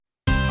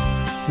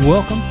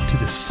Welcome to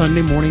the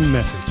Sunday morning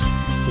message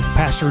with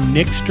Pastor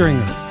Nick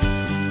Stringer,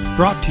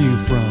 brought to you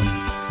from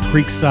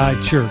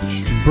Creekside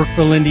Church in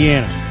Brookville,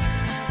 Indiana.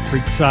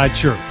 Creekside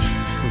Church,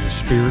 where the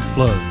Spirit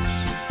flows.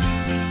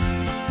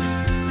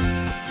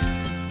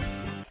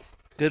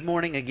 Good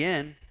morning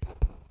again.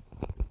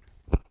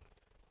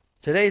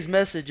 Today's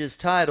message is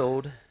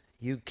titled,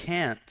 You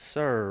Can't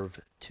Serve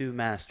Two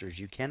Masters.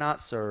 You cannot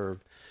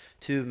serve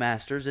two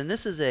masters. And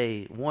this is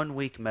a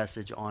one-week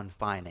message on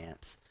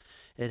finance.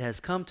 It has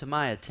come to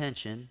my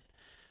attention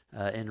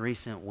in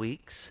recent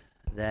weeks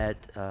that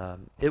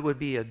it would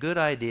be a good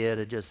idea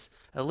to just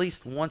at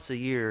least once a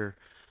year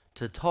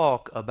to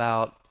talk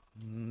about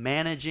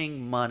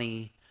managing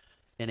money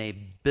in a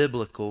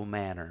biblical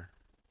manner.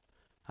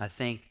 I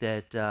think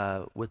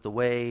that with the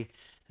way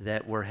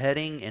that we're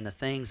heading and the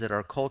things that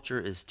our culture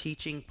is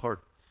teaching,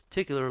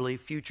 particularly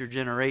future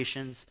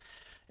generations,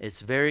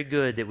 it's very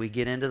good that we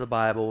get into the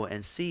Bible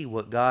and see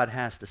what God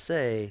has to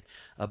say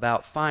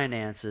about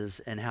finances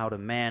and how to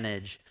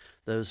manage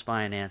those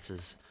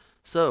finances.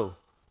 So,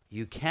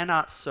 you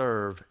cannot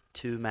serve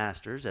two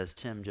masters, as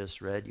Tim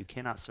just read. You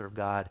cannot serve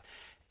God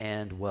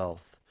and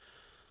wealth.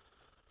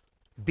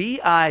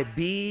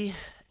 Bible.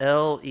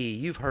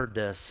 You've heard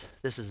this.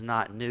 This is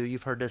not new.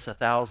 You've heard this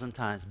 1,000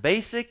 times.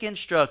 Basic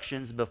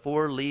instructions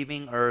before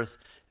leaving earth.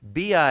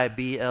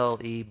 Bible,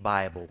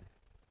 Bible,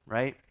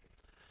 right?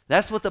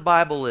 That's what the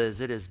Bible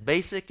is. It is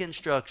basic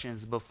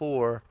instructions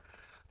before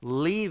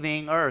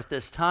leaving earth.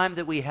 This time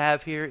that we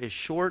have here is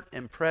short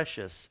and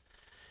precious.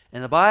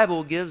 And the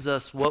Bible gives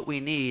us what we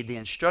need, the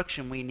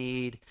instruction we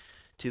need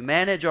to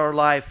manage our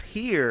life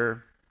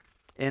here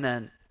in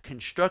a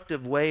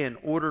constructive way, an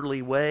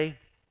orderly way,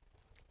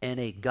 in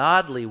a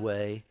godly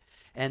way,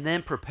 and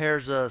then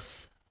prepares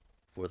us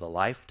for the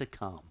life to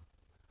come.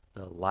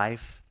 The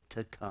life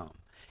to come.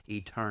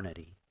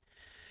 Eternity.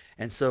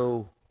 And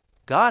so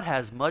God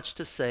has much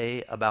to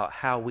say about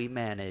how we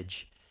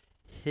manage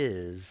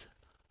His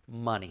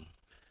money.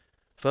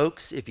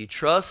 Folks, if you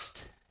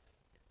trust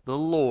the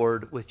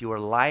Lord with your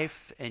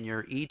life and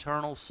your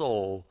eternal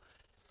soul,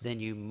 then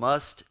you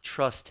must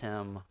trust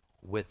Him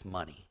with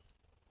money.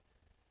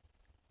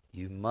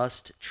 You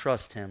must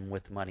trust Him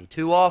with money.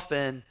 Too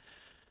often,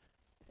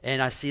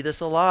 and I see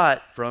this a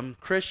lot from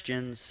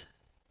Christians,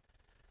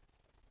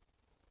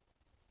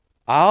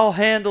 I'll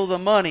handle the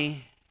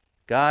money.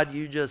 God,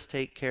 you just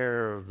take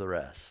care of the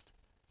rest.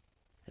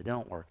 It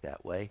don't work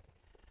that way.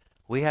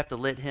 We have to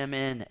let Him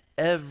in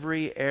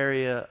every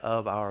area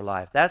of our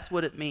life. That's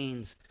what it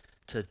means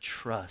to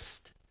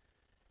trust.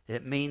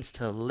 It means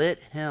to let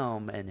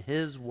Him and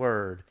His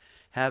Word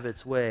have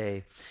its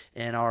way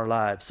in our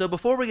lives. So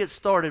before we get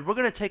started, we're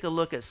going to take a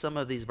look at some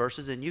of these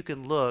verses, and you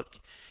can look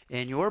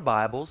in your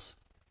Bibles.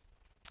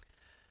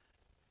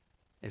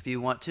 If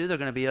you want to, they're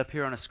going to be up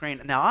here on a screen.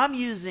 Now, I'm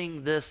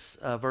using this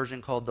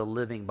version called the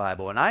Living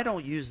Bible, and I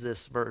don't use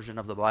this version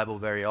of the Bible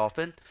very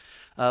often.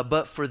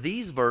 But for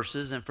these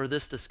verses and for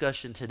this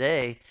discussion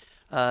today,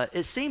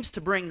 it seems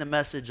to bring the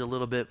message a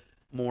little bit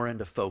more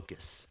into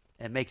focus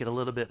and make it a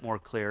little bit more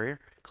clearer.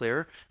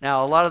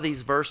 Now, a lot of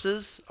these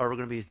verses are going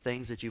to be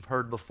things that you've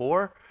heard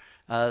before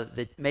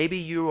that maybe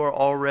you are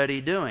already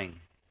doing,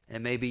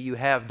 and maybe you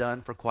have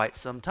done for quite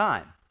some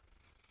time.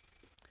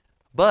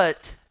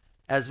 But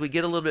as we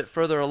get a little bit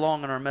further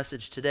along in our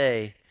message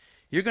today,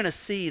 you're going to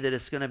see that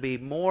it's going to be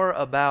more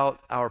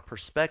about our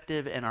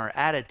perspective and our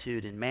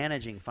attitude in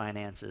managing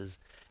finances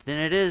than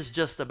it is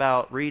just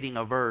about reading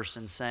a verse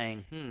and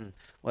saying,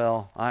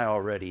 well, I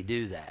already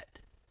do that.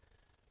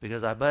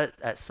 Because I bet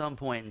at some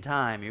point in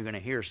time you're going to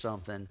hear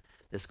something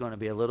that's going to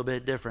be a little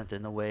bit different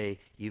than the way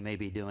you may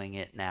be doing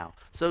it now.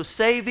 So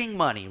saving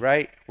money,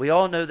 right? We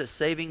all know that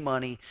saving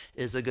money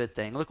is a good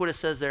thing. Look what it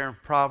says there in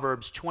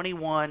Proverbs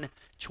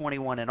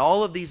 21:21. And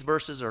all of these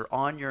verses are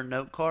on your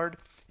note card,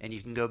 and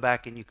you can go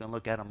back and you can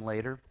look at them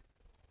later.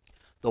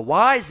 The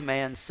wise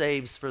man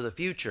saves for the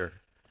future,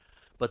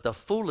 but the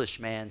foolish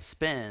man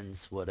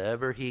spends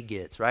whatever he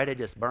gets, right? It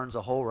just burns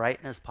a hole right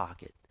in his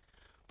pocket.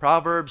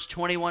 Proverbs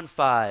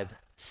 21:5.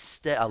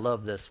 I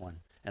love this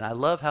one. And I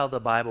love how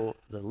the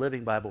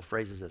Living Bible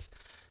phrases this.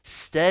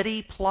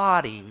 Steady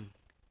plotting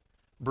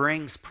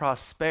brings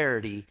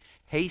prosperity.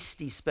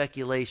 Hasty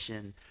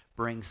speculation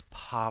brings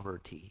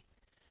poverty.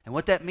 And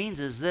what that means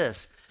is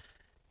this.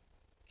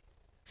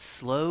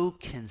 Slow,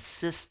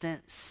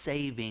 consistent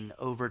saving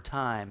over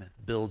time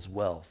builds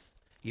wealth.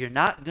 You're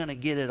not going to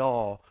get it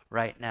all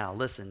right now.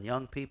 Listen,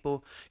 young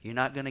people, you're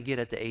not going to get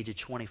at the age of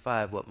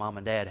 25 what mom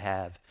and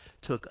dad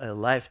took a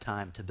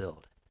lifetime to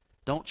build.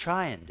 Don't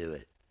try and do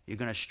it. You're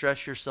going to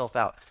stress yourself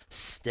out.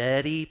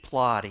 Steady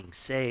plotting,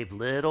 save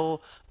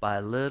little by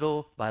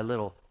little by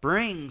little,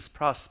 brings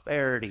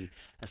prosperity.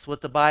 That's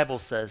what the Bible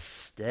says,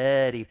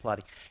 steady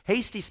plotting.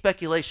 Hasty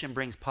speculation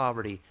brings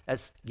poverty.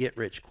 That's get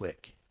rich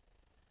quick.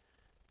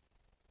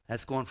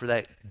 That's going for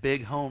that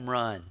big home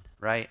run,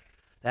 right?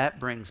 That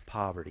brings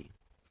poverty.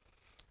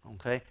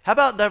 Okay. How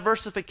about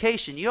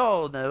diversification? You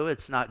all know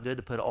it's not good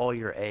to put all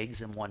your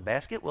eggs in one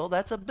basket. Well,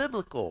 that's a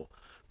biblical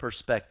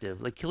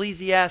perspective.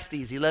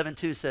 Ecclesiastes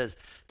 11:2 says,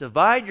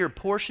 divide your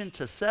portion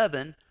to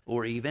 7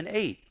 or even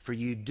 8. For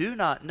you do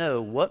not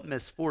know what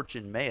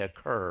misfortune may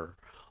occur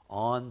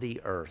on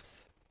the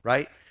earth.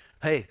 Right?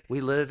 Hey,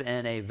 we live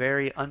in a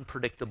very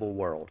unpredictable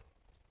world.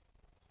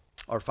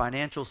 Our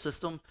financial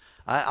system,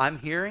 I'm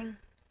hearing,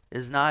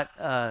 is not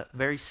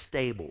very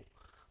stable.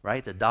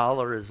 Right? The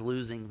dollar is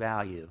losing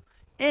value.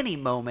 Any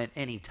moment,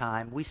 any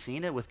time. We've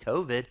seen it with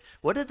COVID.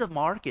 What did the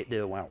market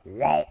do? It went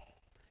womp.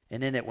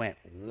 And then it went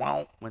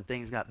womp when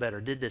things got better.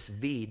 Did this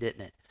V,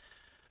 didn't it?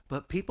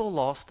 But people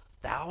lost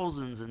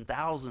thousands and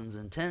thousands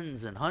and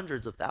tens and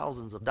hundreds of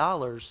thousands of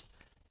dollars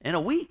in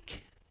a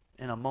week,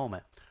 in a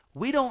moment.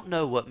 We don't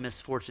know what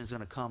misfortune is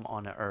going to come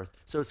on the earth.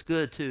 So it's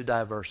good to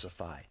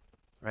diversify,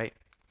 right?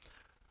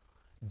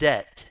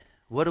 Debt.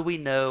 What do we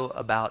know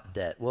about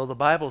debt? Well, the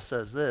Bible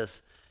says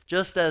this: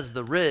 just as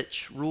the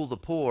rich rule the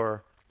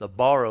poor, the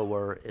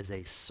borrower is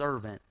a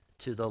servant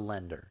to the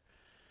lender.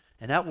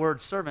 And that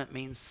word servant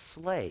means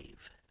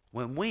slave.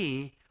 When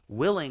we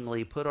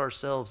willingly put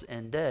ourselves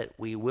in debt,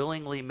 we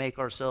willingly make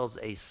ourselves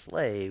a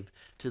slave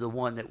to the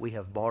one that we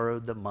have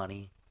borrowed the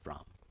money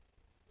from.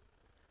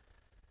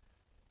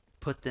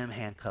 Put them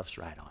handcuffs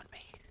right on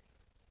me.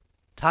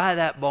 Tie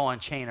that ball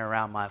and chain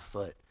around my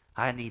foot.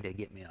 I need to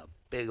get me a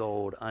big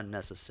old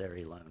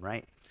unnecessary loan,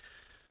 right?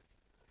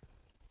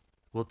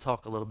 We'll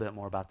talk a little bit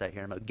more about that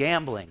here in a moment.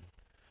 Gambling.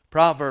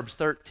 Proverbs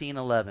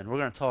 13:11. We're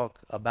going to talk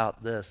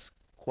about this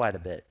quite a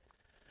bit.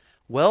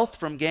 Wealth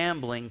from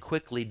gambling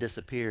quickly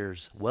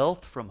disappears.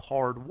 Wealth from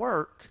hard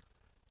work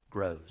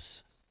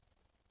grows.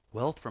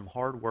 Wealth from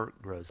hard work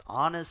grows.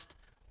 Honest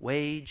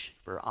wage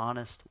for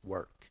honest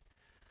work.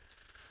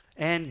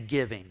 And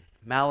giving.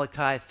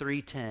 Malachi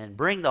 3:10.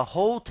 Bring the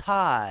whole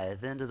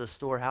tithe into the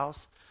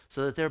storehouse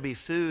so that there be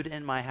food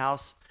in my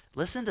house.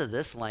 Listen to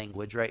this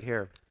language right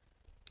here.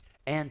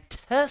 And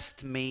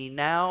test me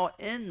now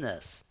in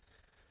this.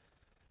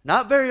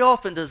 Not very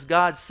often does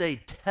God say,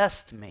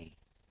 test me,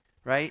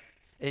 right?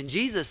 And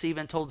Jesus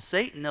even told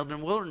Satan in the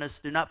wilderness,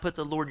 do not put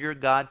the Lord your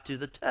God to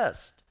the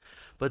test.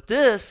 But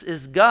this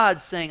is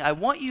God saying, I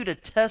want you to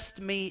test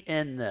me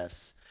in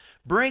this.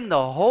 Bring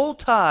the whole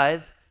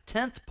tithe,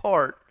 10th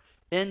part,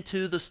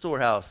 into the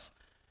storehouse,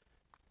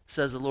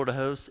 says the Lord of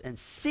hosts, and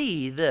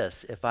see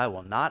this, if I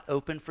will not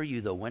open for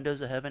you the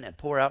windows of heaven and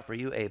pour out for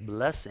you a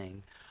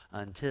blessing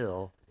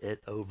until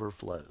it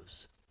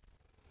overflows.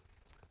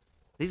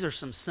 These are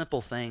some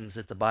simple things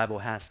that the Bible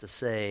has to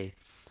say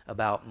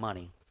about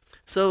money.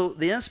 So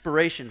the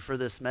inspiration for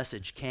this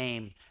message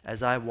came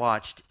as I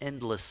watched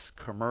endless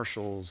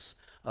commercials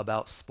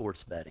about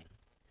sports betting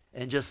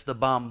and just the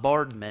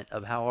bombardment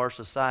of how our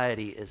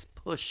society is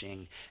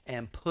pushing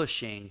and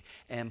pushing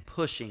and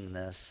pushing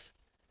this.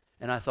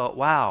 And I thought,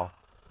 wow,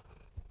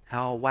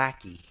 how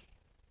wacky.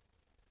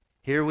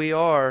 Here we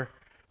are,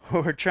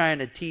 we're trying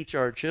to teach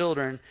our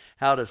children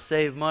how to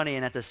save money,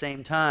 and at the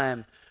same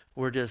time,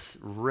 we're just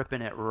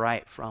ripping it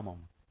right from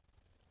them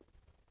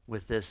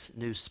with this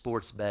new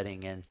sports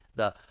betting and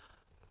the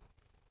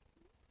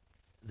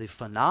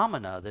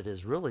phenomena that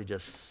is really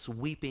just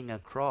sweeping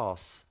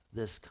across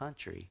this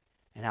country,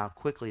 and how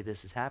quickly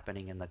this is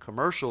happening, and the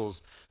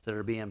commercials that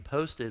are being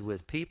posted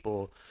with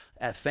people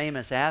at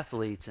famous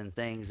athletes and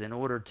things in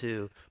order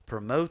to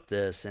promote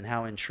this, and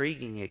how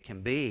intriguing it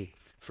can be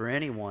for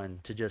anyone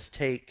to just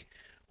take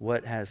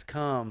what has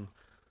come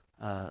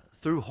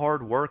through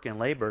hard work and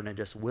labor and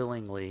just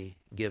willingly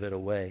give it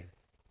away.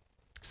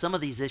 Some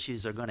of these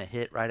issues are going to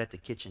hit right at the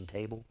kitchen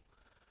table,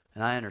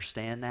 and I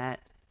understand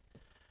that,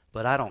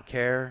 but I don't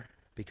care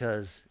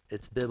because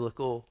it's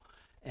biblical,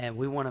 and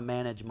we want to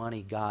manage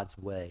money God's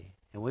way,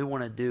 and we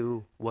want to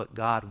do what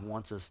God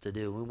wants us to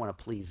do. We want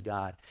to please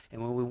God,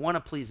 and when we want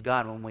to please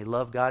God, when we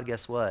love God,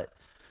 guess what?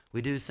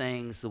 We do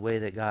things the way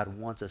that God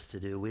wants us to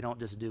do. We don't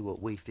just do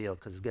what we feel,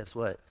 because guess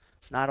what?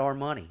 It's not our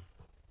money.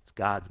 It's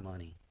God's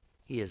money.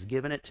 He has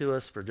given it to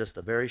us for just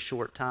a very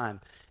short time,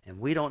 and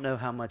we don't know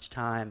how much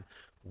time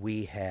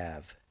we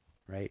have,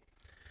 right?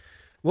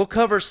 We'll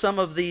cover some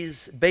of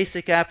these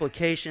basic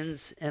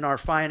applications in our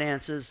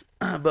finances,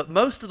 but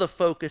most of the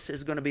focus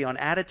is going to be on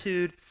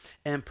attitude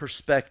and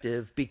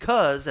perspective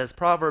because, as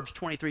Proverbs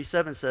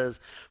 23:7 says,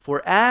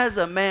 for as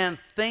a man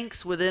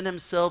thinks within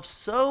himself,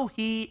 so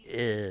he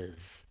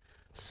is.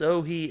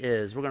 So he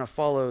is. We're going to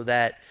follow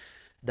that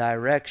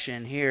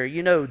direction here.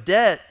 You know,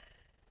 debt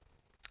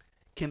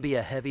can be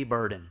a heavy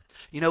burden.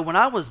 You know, when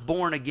I was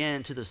born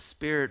again to the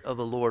Spirit of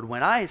the Lord,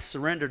 when I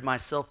surrendered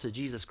myself to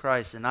Jesus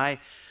Christ and I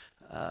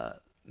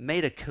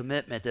made a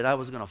commitment that I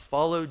was going to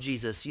follow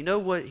Jesus, you know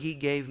what he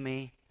gave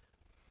me?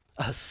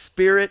 A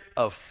spirit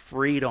of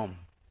freedom.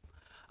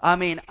 I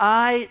mean,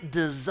 I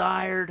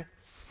desired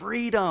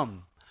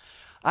freedom.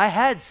 I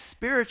had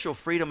spiritual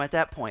freedom at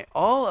that point.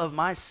 All of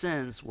my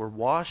sins were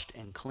washed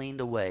and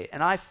cleaned away,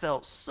 and I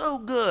felt so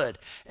good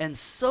and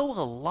so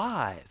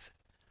alive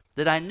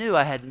that I knew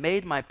I had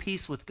made my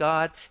peace with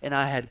God, and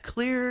I had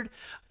cleared.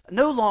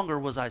 No longer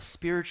was I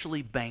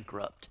spiritually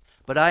bankrupt,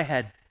 but I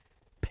had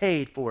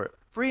paid for it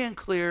free and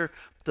clear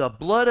The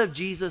blood of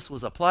Jesus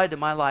was applied to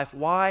my life.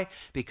 Why?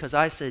 Because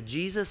I said,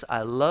 Jesus,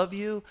 I love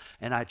you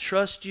and I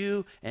trust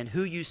you and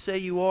who you say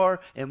you are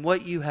and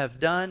what you have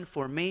done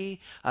for me.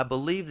 I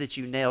believe that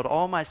you nailed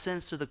all my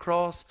sins to the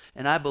cross,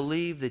 and I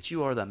believe that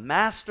you are the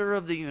master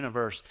of the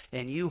universe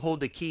and you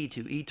hold the key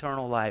to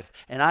eternal life.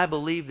 And I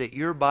believe that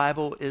your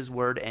Bible is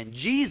word. And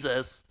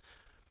Jesus,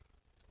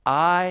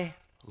 I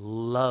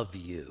love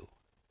you.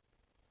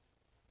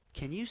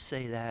 Can you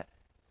say that?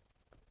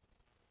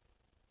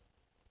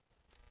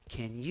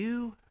 Can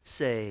you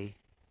say,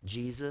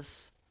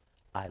 Jesus,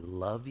 I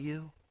love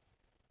you?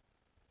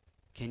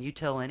 Can you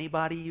tell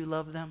anybody you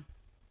love them?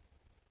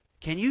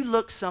 Can you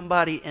look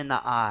somebody in the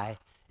eye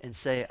and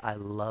say, I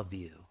love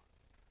you?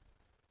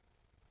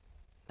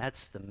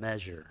 That's the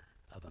measure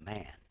of a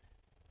man.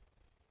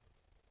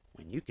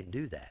 When you can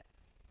do that.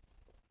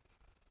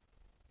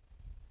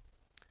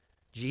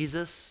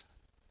 Jesus,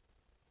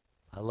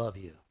 I love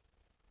you.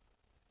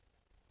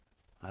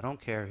 I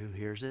don't care who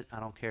hears it. I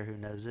don't care who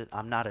knows it.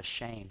 I'm not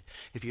ashamed.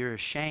 If you're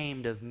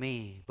ashamed of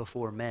me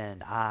before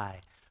men,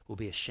 I will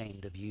be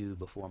ashamed of you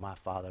before my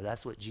Father.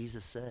 That's what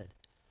Jesus said.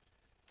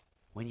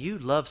 When you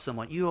love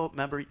someone, you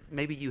remember,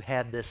 maybe you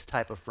had this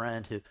type of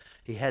friend who,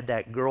 he had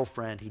that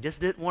girlfriend. He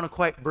just didn't want to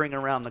quite bring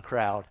around the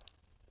crowd.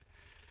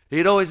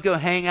 He'd always go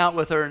hang out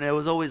with her, and it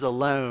was always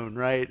alone,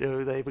 right?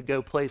 They would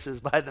go places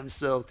by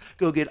themselves,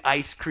 go get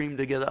ice cream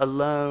together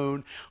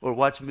alone, or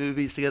watch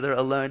movies together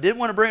alone. Didn't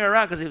want to bring her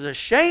around because he was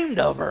ashamed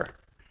of her.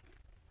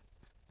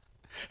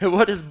 And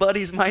what his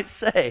buddies might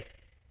say.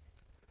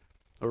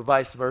 Or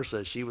vice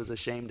versa, she was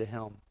ashamed of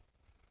him.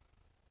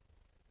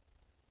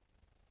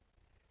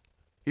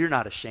 You're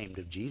not ashamed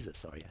of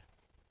Jesus, are you?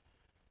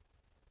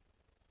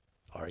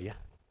 Are you?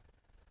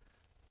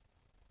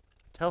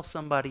 Tell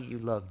somebody you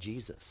love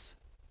Jesus.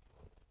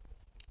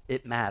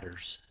 It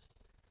matters.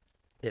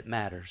 It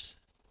matters.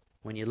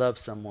 When you love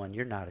someone,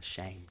 you're not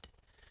ashamed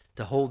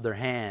to hold their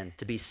hand,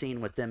 to be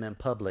seen with them in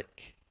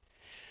public.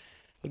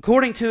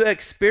 According to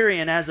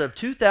Experian, as of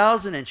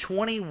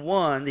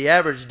 2021, the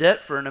average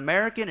debt for an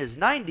American is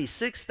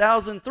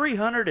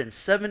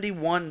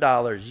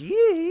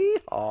 $96,371.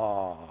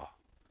 Yeehaw!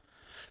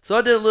 So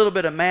I did a little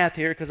bit of math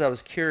here because I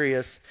was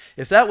curious.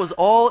 If that was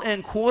all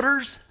in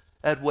quarters,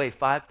 that'd weigh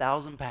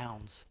 5,000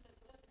 pounds.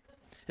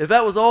 If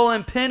that was all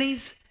in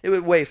pennies, it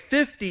would weigh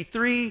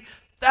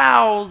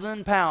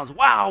 53,000 pounds.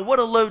 Wow, what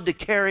a load to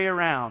carry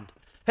around.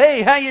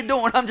 Hey, how you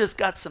doing? I'm just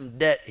got some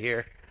debt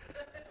here.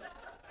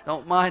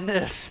 Don't mind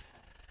this.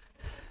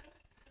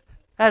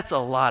 That's a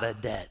lot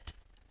of debt.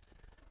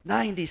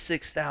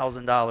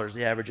 $96,000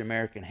 the average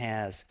American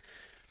has.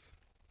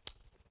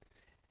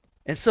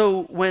 And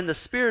so when the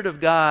Spirit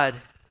of God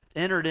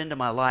entered into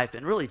my life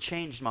and really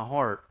changed my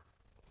heart,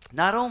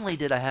 not only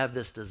did I have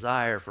this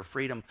desire for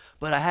freedom,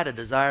 but I had a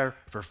desire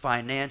for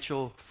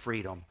financial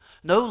freedom.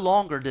 No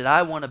longer did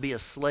I want to be a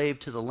slave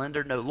to the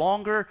lender. No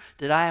longer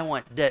did I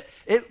want debt.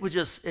 It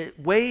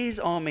weighs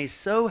on me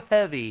so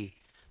heavy,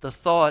 the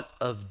thought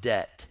of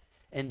debt.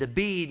 And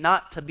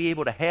not to be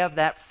able to have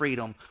that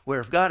freedom where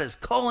if God is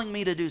calling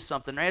me to do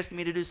something or asking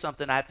me to do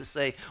something, I have to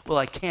say, well,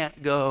 I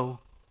can't go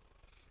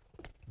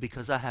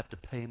because I have to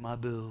pay my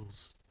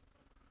bills.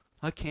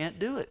 I can't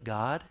do it,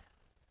 God,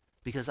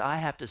 because I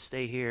have to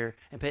stay here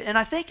and pay. And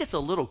I think it's a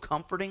little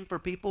comforting for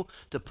people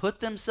to put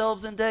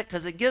themselves in debt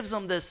because it gives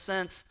them this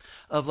sense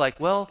of like,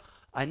 well,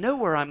 I know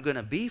where I'm going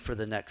to be for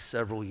the next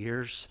several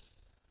years.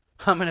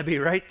 I'm going to be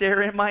right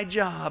there in my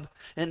job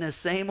in the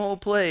same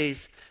old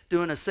place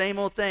doing the same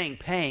old thing,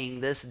 paying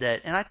this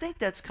debt. And I think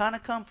that's kind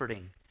of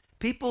comforting.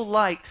 People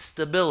like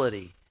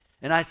stability.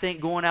 And I think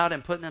going out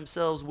and putting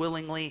themselves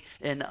willingly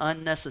in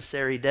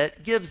unnecessary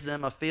debt gives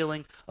them a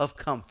feeling of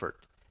comfort.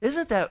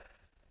 Isn't that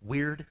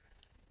weird?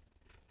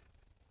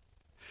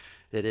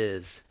 It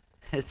is.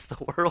 It's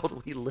the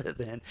world we live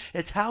in.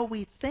 It's how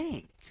we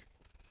think.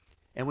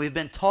 And we've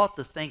been taught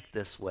to think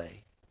this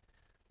way,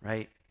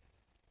 right?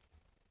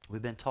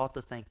 We've been taught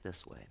to think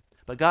this way.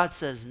 But God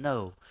says,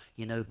 no,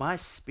 my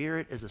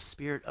spirit is a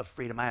spirit of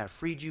freedom. I have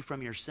freed you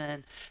from your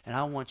sin, and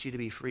I want you to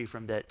be free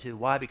from debt too.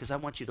 Why? Because I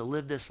want you to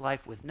live this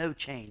life with no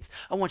chains.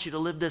 I want you to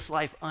live this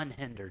life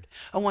unhindered.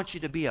 I want you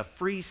to be a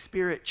free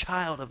spirit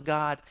child of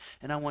God,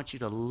 and I want you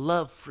to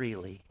love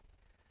freely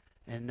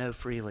and know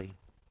freely.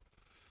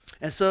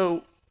 And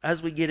so,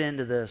 as we get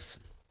into this,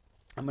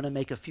 I'm going to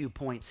make a few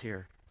points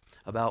here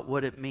about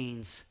what it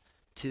means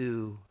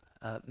to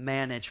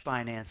manage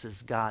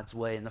finances God's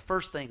way. And the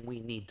first thing we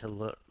need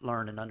to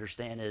learn and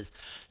understand is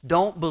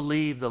don't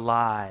believe the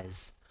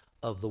lies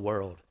of the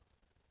world.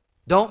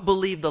 Don't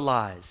believe the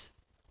lies.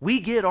 We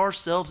get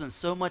ourselves in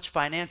so much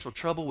financial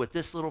trouble with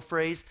this little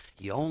phrase,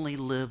 you only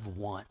live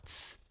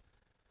once.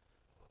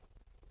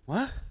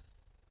 What?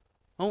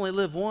 Only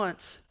live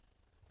once?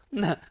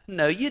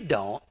 No, you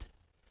don't.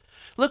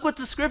 Look what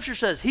the scripture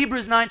says,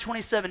 Hebrews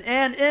 9:27.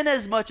 And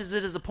inasmuch as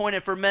it is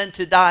appointed for men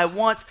to die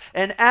once,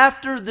 and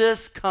after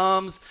this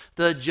comes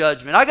the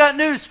judgment. I got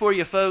news for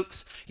you,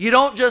 folks. You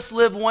don't just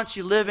live once,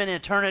 you live in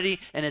eternity,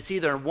 and it's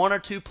either in one or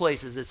two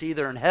places. It's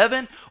either in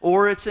heaven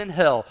or it's in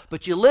hell.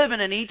 But you live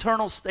in an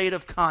eternal state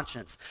of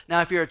conscience.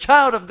 Now, if you're a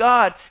child of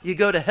God, you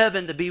go to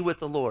heaven to be with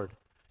the Lord.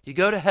 You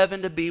go to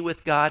heaven to be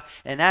with God,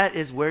 and that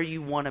is where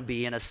you want to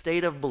be, in a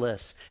state of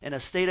bliss, in a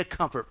state of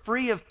comfort,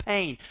 free of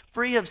pain,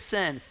 free of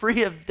sin,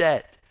 free of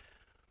debt.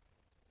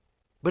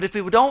 But if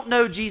we don't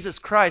know Jesus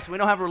Christ, we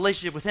don't have a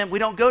relationship with him, we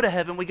don't go to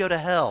heaven, we go to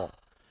hell.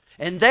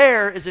 And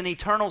there is an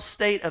eternal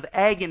state of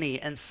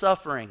agony and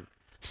suffering,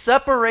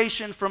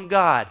 separation from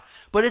God.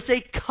 But it's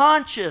a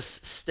conscious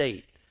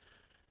state.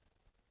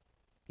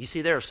 You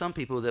see, there are some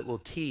people that will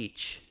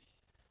teach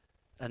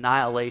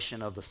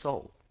annihilation of the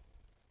soul.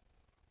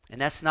 And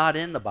that's not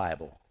in the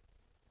Bible.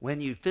 When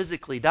you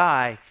physically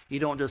die, you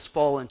don't just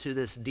fall into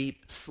this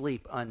deep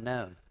sleep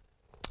unknown.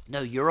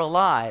 No, you're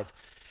alive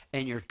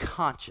and you're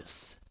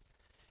conscious.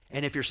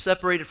 And if you're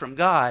separated from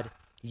God,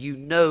 you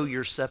know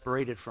you're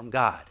separated from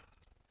God.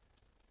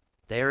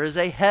 There is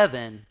a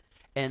heaven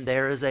and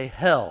there is a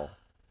hell.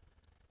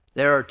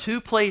 There are two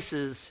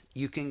places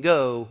you can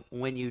go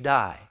when you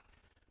die,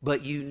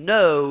 but you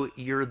know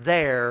you're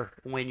there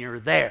when you're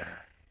there.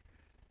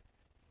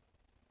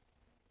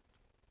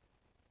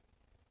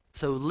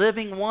 So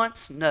living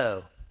once,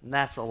 no,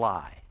 that's a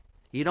lie.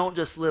 You don't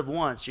just live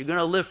once. You're going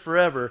to live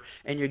forever,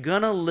 and you're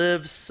going to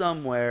live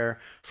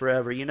somewhere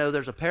forever. You know,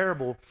 there's a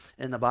parable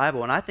in the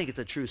Bible, and I think it's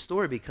a true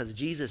story because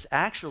Jesus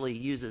actually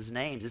uses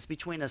names. It's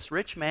between this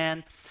rich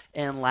man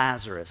and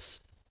Lazarus.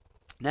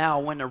 Now,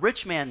 when the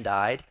rich man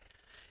died,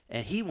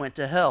 and he went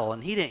to hell,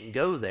 and he didn't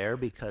go there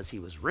because he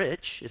was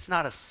rich. It's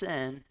not a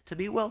sin to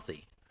be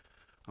wealthy,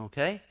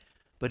 okay?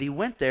 But he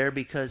went there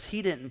because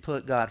he didn't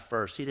put God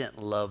first. He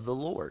didn't love the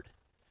Lord.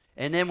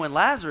 And then when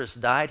Lazarus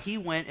died, he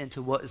went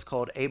into what is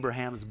called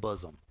Abraham's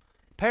bosom,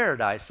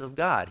 paradise of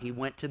God. He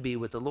went to be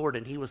with the Lord,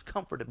 and he was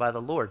comforted by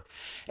the Lord.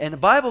 And the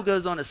Bible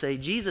goes on to say,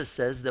 Jesus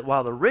says that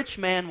while the rich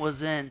man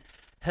was in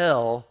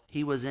hell,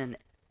 he was in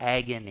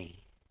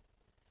agony.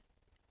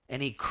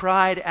 And he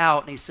cried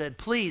out, and he said,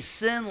 please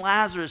send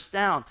Lazarus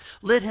down.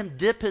 Let him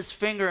dip his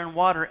finger in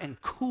water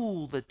and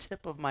cool the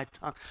tip of my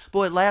tongue.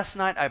 Boy, last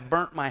night I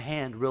burnt my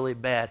hand really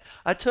bad.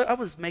 I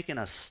was making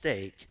a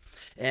steak.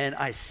 And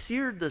I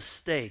seared the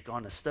steak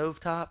on the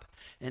stovetop,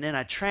 and then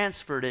I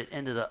transferred it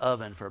into the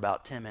oven for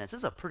about 10 minutes.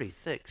 It's a pretty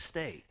thick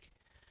steak.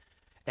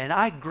 And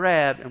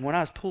when I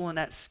was pulling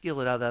that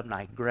skillet out of the oven,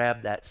 I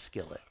grabbed that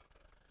skillet.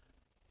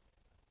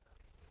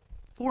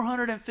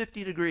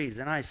 450 degrees,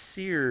 and I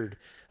seared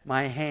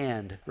my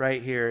hand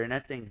right here, and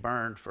that thing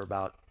burned for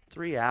about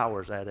 3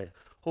 hours. I had to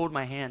hold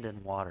my hand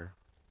in water.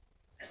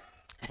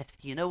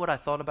 You know what I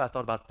thought about? I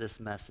thought about this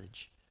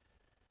message,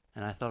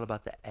 and I thought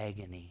about the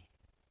agony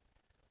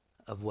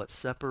of what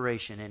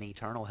separation and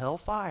eternal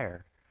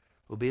hellfire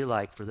will be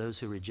like for those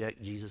who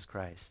reject Jesus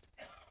Christ.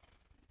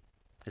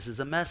 This is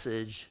a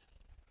message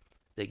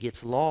that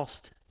gets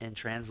lost in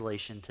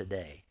translation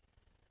today.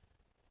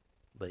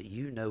 But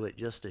you know it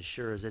just as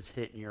sure as it's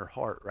hitting your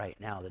heart right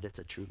now that it's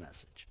a true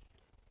message.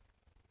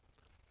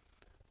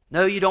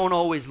 No, you don't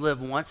always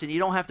live once, and you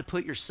don't have to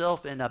put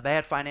yourself in a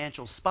bad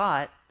financial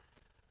spot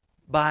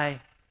by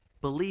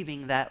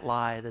believing that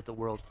lie that the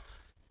world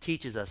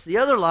teaches us. The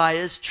other lie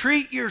is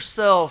treat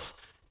yourself.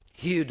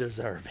 You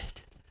deserve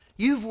it.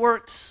 You've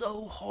worked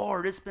so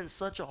hard. It's been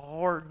such a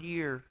hard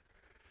year.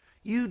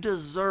 You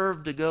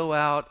deserve to go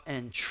out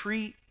and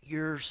treat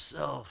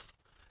yourself.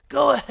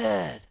 Go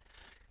ahead.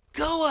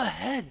 Go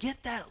ahead.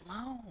 Get that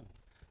loan.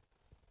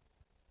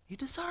 You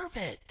deserve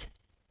it.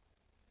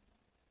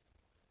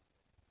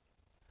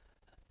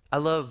 I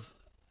love,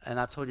 and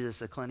I've told you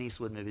this, a Clint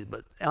Eastwood movie,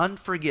 but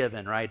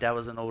Unforgiven, right? That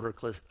was an older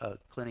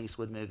Clint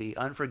Eastwood movie,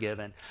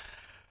 Unforgiven.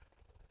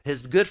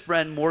 His good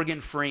friend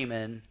Morgan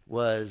Freeman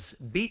was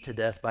beat to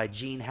death by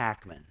Gene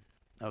Hackman,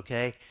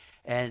 okay?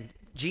 And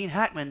Gene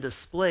Hackman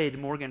displayed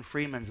Morgan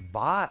Freeman's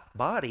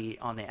body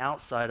on the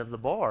outside of the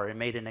bar and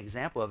made an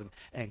example of him,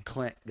 and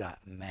Clint got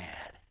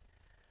mad,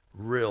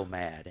 real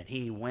mad. And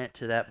he went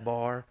to that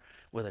bar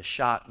with a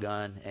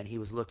shotgun, and he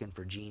was looking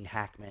for Gene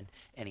Hackman,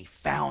 and he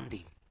found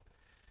him.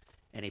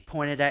 And he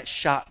pointed that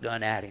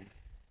shotgun at him.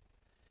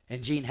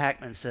 And Gene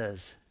Hackman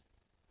says,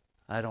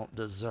 I don't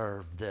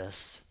deserve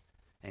this.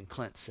 And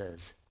Clint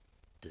says,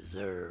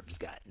 deserves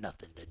got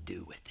nothing to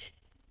do with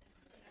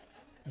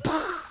it.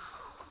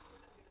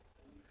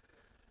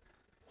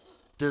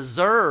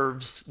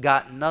 Deserves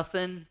got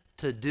nothing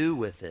to do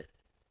with it.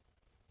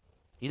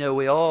 You know,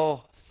 we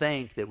all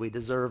think that we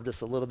deserve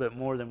just a little bit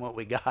more than what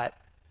we got,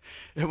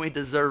 and we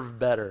deserve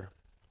better.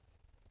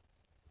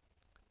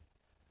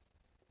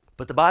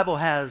 But the Bible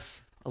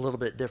has a little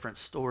bit different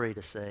story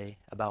to say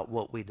about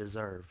what we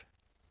deserve.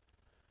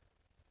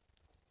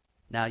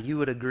 Now, you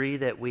would agree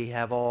that we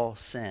have all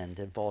sinned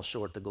and fall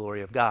short the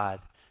glory of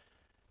God,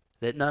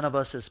 that none of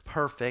us is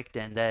perfect,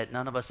 and that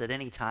none of us at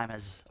any time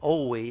has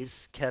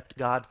always kept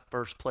God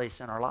first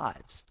place in our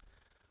lives.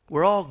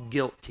 We're all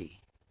guilty.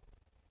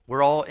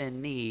 We're all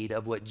in need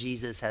of what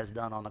Jesus has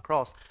done on the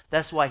cross.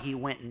 That's why he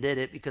went and did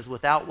it, because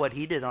without what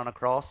he did on the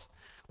cross,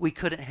 we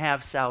couldn't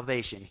have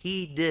salvation.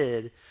 He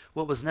did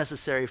what was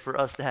necessary for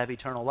us to have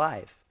eternal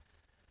life.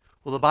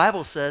 Well, the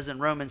Bible says in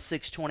Romans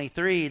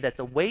 6:23 that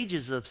the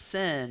wages of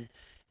sin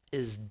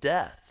is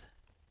death.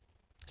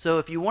 So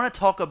if you want to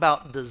talk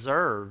about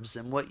deserves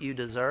and what you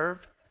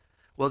deserve,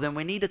 well, then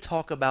we need to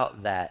talk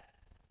about that,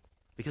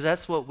 because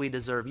that's what we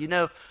deserve. You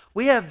know,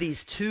 we have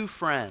these two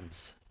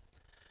friends.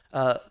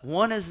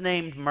 One is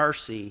named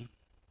Mercy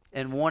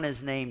and one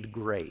is named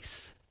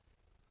Grace.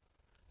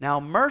 Now,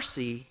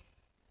 mercy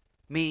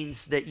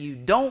means that you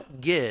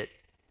don't get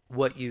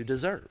what you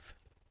deserve.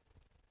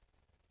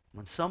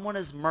 When someone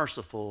is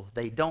merciful,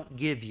 they don't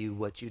give you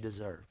what you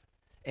deserve.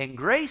 And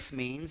grace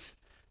means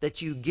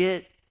that you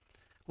get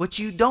what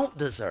you don't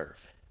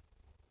deserve.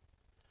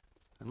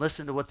 And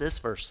listen to what this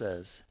verse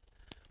says.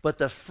 But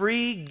the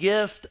free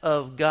gift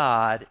of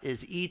God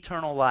is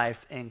eternal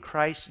life in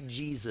Christ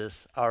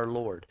Jesus our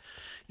Lord.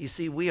 You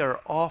see, we are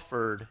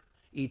offered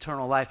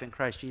eternal life in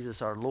Christ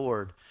Jesus our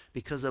Lord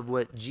because of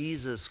what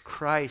Jesus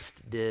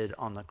Christ did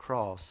on the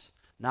cross,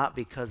 not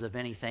because of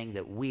anything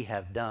that we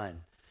have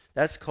done.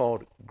 That's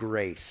called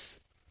grace.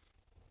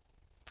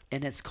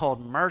 And it's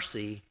called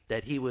mercy,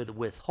 that he would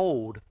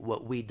withhold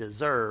what we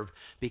deserve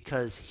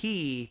because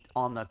he,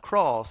 on the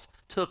cross,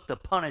 took the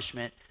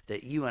punishment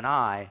that you and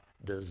I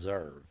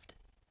deserved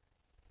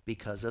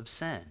because of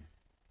sin.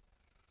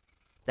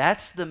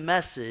 That's the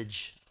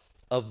message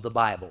of the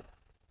Bible.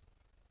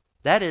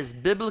 That is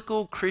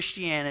biblical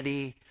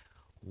Christianity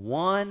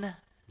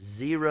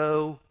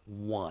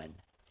 101.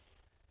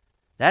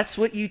 That's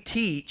what you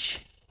teach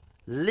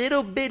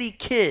little bitty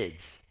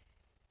kids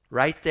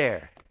right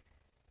there.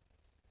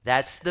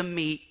 That's the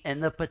meat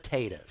and the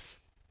potatoes.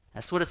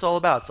 That's what it's all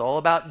about. It's all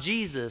about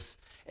Jesus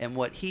and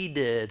what he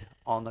did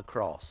on the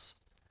cross.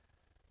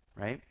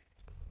 Right?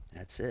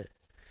 That's it.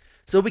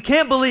 So we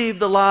can't believe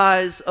the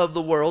lies of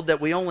the world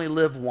that we only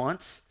live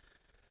once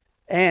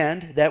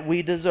and that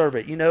we deserve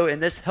it. You know,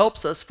 and this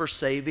helps us for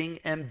saving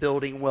and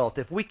building wealth.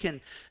 If we can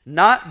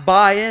not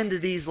buy into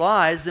these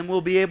lies, then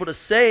we'll be able to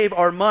save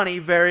our money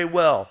very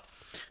well.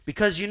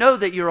 Because you know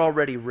that you're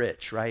already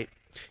rich, right?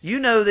 You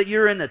know that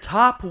you're in the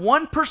top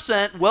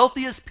 1%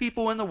 wealthiest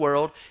people in the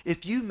world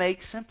if you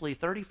make simply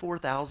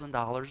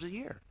 $34,000 a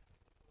year.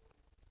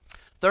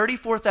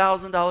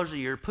 $34,000 a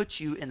year puts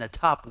you in the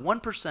top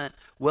 1%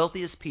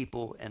 wealthiest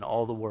people in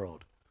all the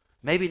world.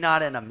 Maybe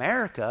not in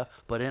America,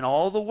 but in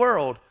all the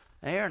world,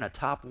 they're in the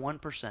top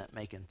 1%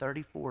 making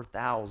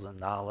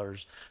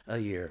 $34,000 a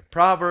year.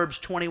 Proverbs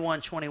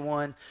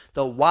 21:21,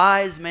 the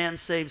wise man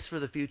saves for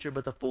the future,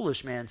 but the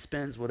foolish man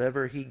spends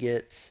whatever he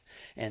gets.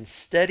 And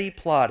steady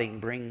plodding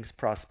brings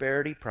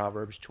prosperity.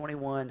 Proverbs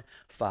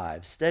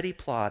 21:5. Steady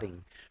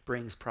plodding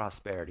brings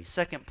prosperity.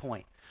 Second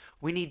point,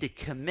 we need to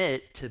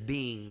commit to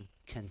being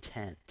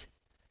content.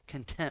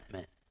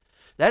 Contentment.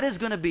 That is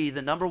going to be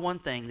the number one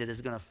thing that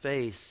is going to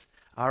face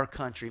our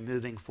country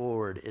moving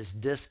forward, is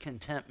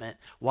discontentment.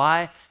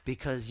 Why?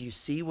 Because you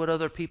see what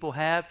other people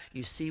have,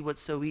 you see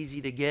what's so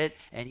easy to get,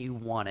 and you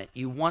want it.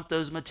 You want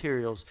those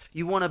materials.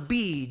 You want to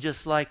be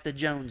just like the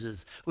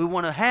Joneses. We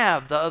want to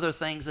have the other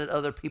things that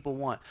other people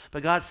want.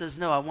 But God says,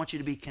 no, I want you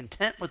to be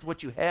content with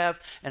what you have,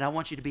 and I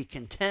want you to be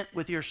content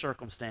with your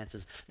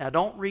circumstances. Now,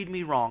 don't read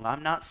me wrong.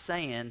 I'm not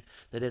saying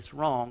that it's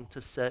wrong to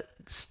set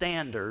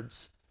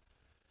standards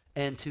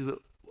and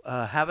to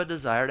have a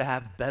desire to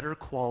have better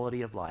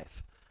quality of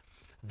life.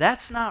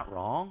 That's not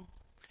wrong,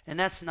 and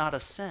that's not a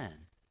sin.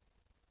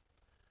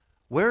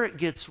 Where it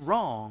gets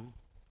wrong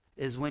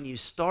is when you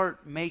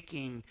start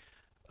making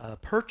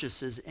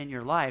purchases in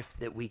your life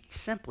that we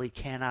simply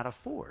cannot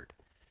afford.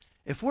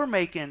 If we're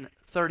making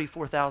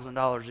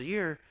 $34,000 a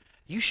year,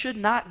 you should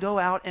not go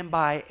out and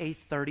buy a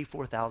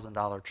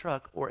 $34,000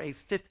 truck or a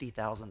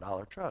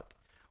 $50,000 truck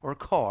or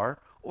car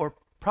or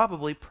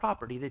probably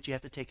property that you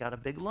have to take out a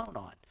big loan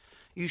on.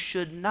 You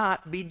should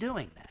not be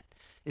doing that.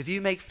 If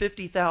you make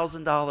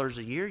 $50,000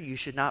 a year, you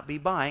should not be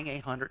buying a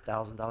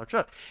 $100,000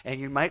 truck. And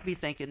you might be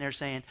thinking they're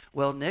saying,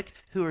 well, Nick,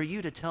 who are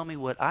you to tell me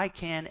what I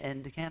can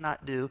and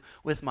cannot do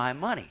with my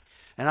money?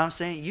 And I'm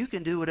saying you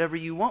can do whatever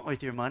you want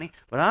with your money,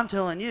 but I'm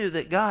telling you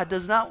that God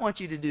does not want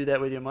you to do that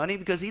with your money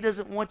because he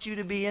doesn't want you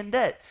to be in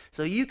debt.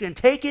 So you can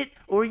take it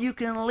or you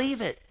can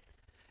leave it.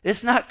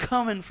 It's not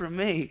coming from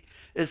me.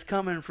 It's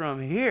coming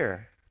from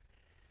here.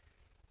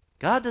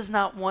 God does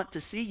not want to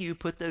see you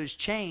put those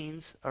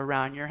chains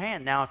around your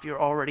hand. Now, if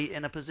you're already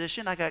in a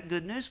position, I got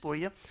good news for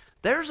you.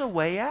 There's a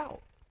way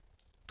out.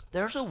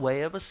 There's a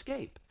way of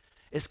escape.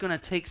 It's going to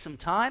take some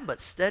time, but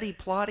steady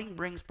plodding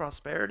brings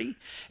prosperity.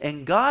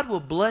 And God will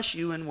bless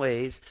you in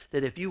ways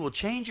that if you will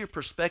change your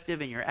perspective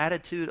and your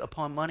attitude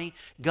upon money,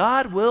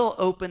 God will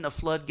open the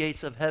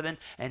floodgates of heaven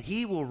and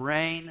he will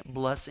rain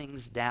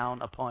blessings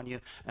down upon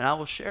you. And I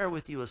will share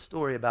with you a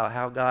story about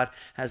how God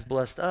has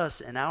blessed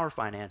us in our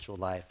financial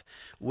life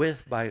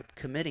by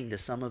committing to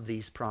some of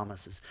these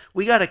promises.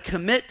 We got to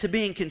commit to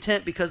being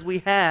content because we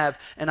have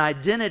an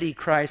identity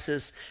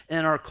crisis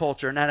in our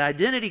culture. And that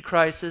identity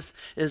crisis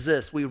is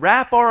this. We wrap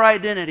wrap our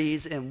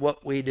identities in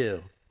what we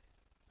do,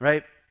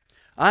 right?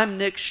 I'm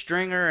Nick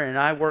Stringer and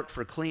I work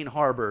for Clean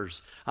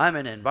Harbors. I'm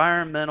an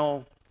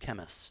environmental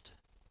chemist.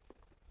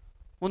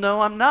 Well, no,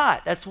 I'm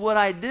not. That's what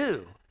I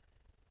do.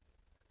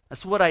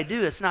 That's what I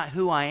do. It's not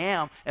who I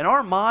am. And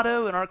our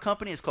motto in our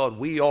company is called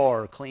We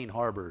Are Clean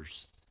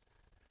Harbors.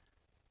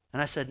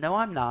 And I said, no,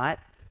 I'm not.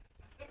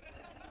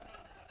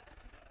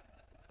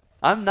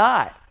 I'm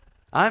not.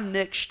 I'm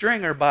Nick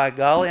Stringer, by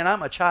golly, and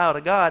I'm a child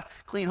of God.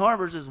 Clean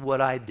Harbors is what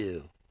I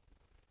do.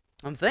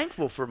 I'm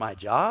thankful for my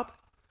job,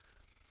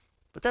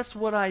 but that's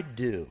what I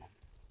do.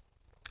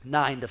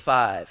 9 to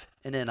 5,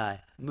 and then I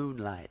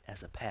moonlight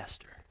as a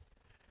pastor,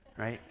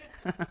 right?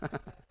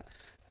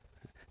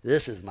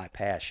 This is my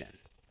passion.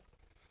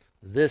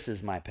 This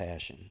is my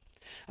passion.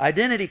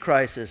 Identity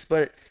crisis,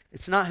 but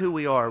it's not who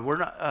we are. We're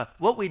not.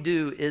 What we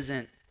do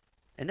isn't,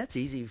 and that's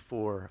easy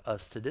for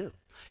us to do.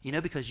 You know,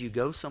 because you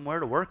go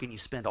somewhere to work and you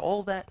spend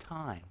all that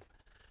time.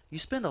 You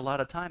spend a lot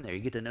of time there.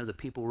 You get to know the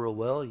people real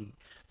well,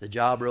 the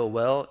job real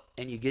well,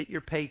 and you get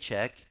your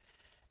paycheck.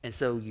 And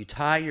so you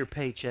tie your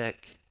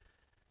paycheck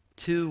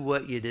to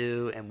what you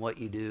do and what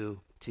you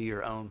do to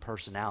your own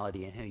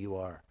personality and who you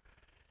are.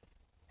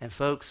 And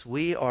folks,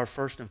 we are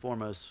first and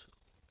foremost,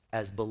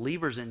 as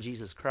believers in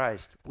Jesus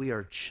Christ, we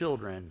are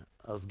children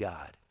of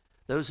God.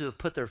 Those who have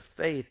put their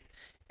faith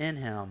in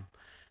him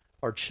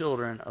are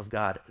children of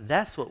God.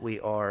 That's what we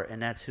are,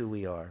 and that's who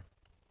we are.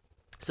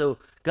 So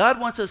God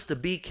wants us to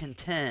be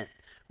content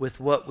with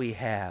what we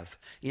have.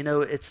 You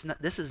know,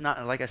 this is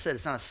not, like I said,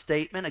 it's not a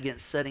statement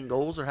against setting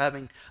goals or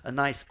having a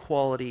nice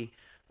quality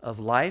of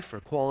life or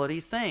quality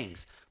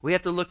things. We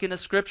have to look into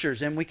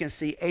scriptures, and we can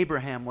see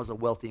Abraham was a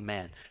wealthy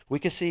man. We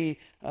can see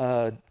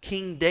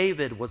King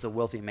David was a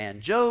wealthy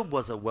man. Job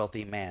was a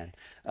wealthy man.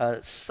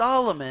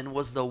 Solomon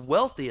was the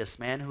wealthiest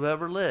man who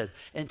ever lived.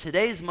 In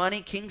today's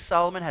money, King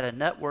Solomon had a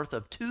net worth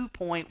of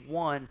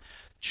 $2.1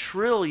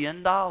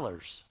 trillion.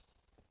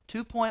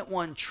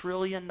 $2.1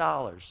 trillion.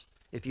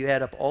 If you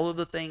add up all of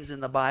the things in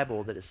the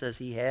Bible that it says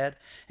he had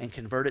and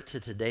convert it to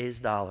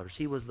today's dollars,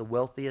 he was the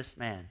wealthiest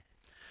man.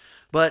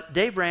 But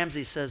Dave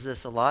Ramsey says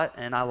this a lot,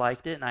 and I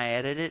liked it, and I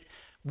added it.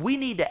 We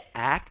need to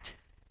act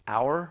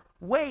our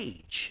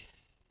wage.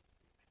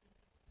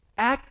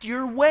 Act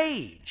your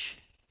wage.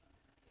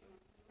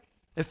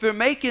 If you're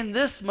making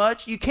this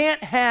much, you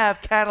can't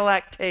have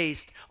Cadillac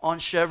taste on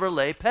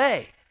Chevrolet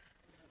pay.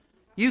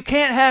 You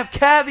can't have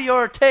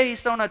caviar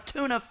taste on a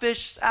tuna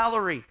fish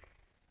salary.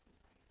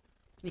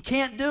 You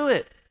can't do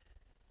it.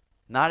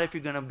 Not if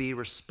you're going to be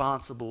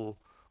responsible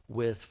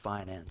with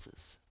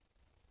finances.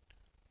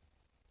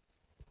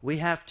 We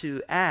have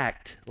to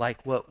act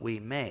like what we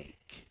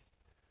make.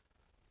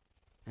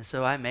 And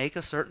so I make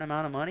a certain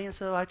amount of money, and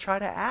so I try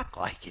to act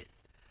like it.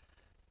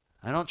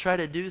 I don't try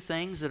to do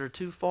things that are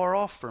too far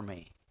off for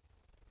me.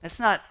 It's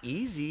not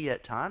easy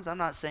at times. I'm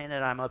not saying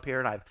that I'm up here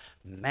and I've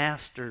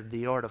mastered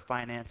the art of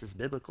finances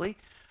biblically.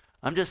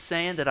 I'm just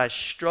saying that I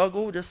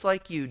struggle just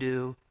like you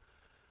do,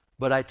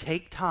 but I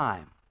take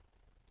time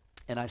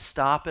and I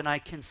stop and I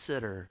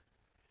consider.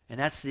 And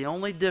that's the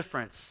only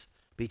difference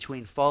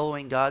between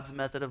following God's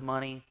method of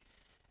money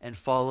and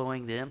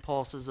following the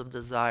impulses of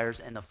desires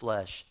and the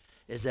flesh,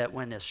 is that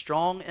when a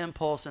strong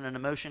impulse and an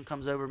emotion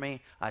comes over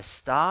me, I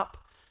stop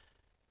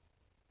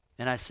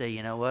and I say,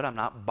 you know what, I'm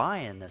not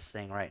buying this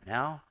thing right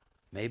now.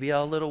 Maybe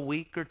a little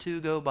week or two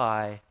go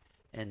by,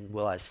 and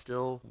will I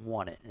still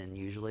want it? And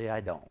usually I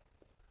don't.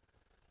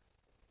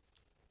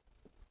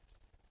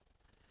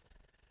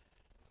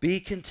 Be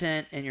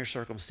content in your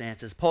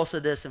circumstances. Paul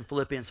said this in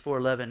Philippians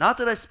 4:11. Not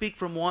that I speak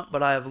from want,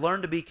 but I have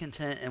learned to be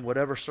content in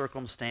whatever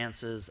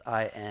circumstances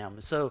I am.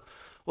 So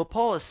what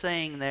Paul is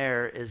saying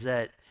there is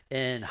that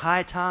in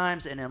high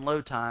times and in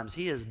low times,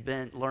 he has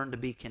learned to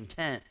be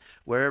content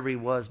wherever he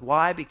was.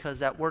 Why? Because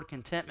that word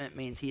contentment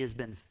means he has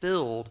been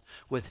filled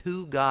with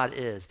who God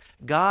is.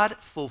 God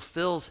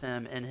fulfills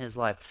him in his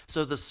life.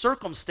 So the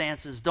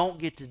circumstances don't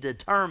get to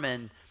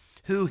determine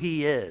who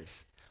he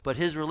is. But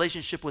his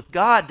relationship with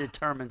God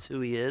determines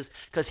who he is,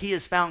 because he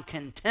has found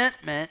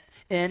contentment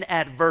in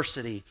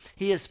adversity.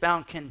 He has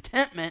found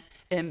contentment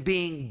in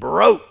being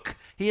broke.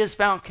 He has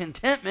found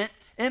contentment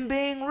in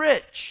being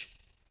rich.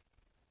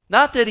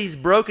 Not that he's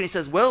broke and he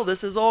says, well,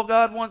 this is all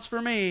God wants for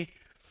me.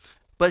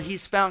 But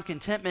he's found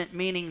contentment,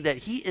 meaning that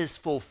he is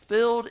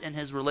fulfilled in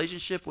his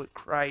relationship with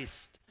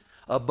Christ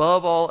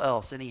above all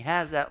else. And he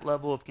has that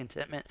level of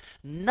contentment.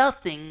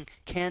 Nothing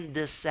can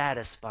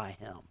dissatisfy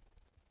him.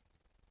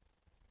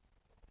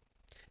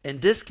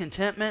 And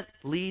discontentment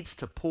leads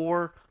to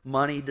poor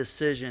money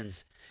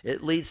decisions.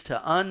 It leads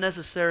to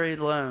unnecessary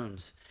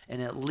loans.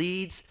 And it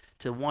leads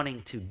to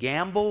wanting to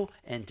gamble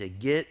and to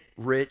get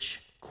rich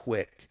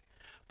quick.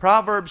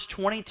 Proverbs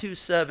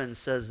 22:7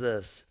 says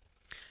this: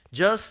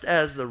 just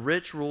as the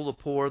rich rule the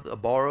poor, the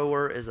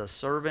borrower is a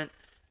servant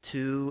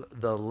to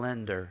the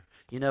lender.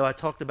 You know, I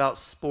talked about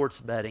sports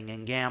betting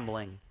and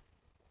gambling.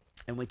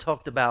 And we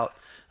talked about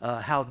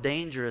how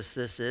dangerous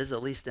this is,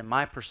 at least in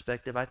my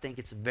perspective. I think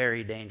it's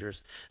very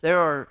dangerous. There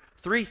are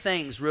three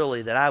things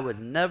really that I would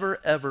never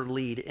ever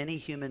lead any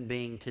human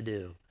being to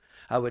do.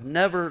 I would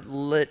never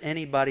let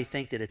anybody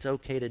think that it's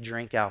okay to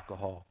drink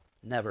alcohol.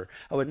 Never.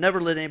 I would never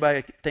let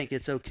anybody think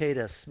it's okay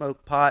to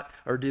smoke pot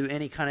or do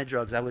any kind of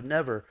drugs. I would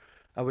never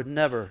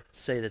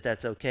say that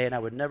that's okay, and I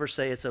would never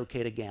say it's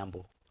okay to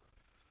gamble.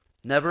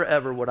 Never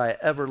ever would I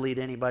ever lead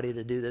anybody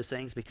to do those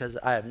things, because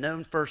I have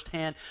known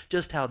firsthand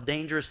just how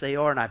dangerous they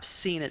are, and I've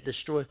seen it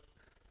destroy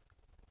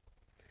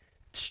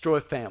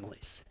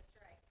families.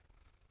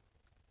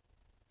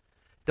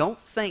 Don't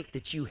think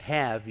that you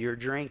have your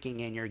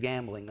drinking and your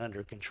gambling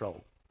under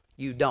control.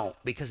 You don't,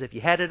 because if you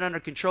had it under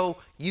control,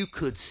 you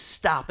could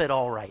stop it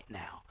all right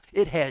now.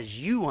 It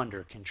has you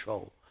under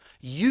control.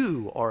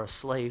 You are a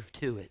slave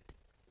to it.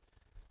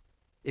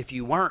 If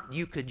you weren't,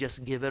 you could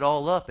just give it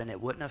all up and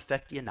it wouldn't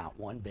affect you not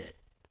one bit.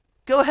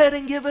 Go ahead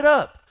and give it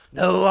up.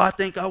 No, I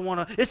think I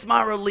want to, it's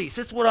my release.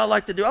 It's what I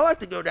like to do. I like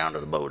to go down to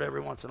the boat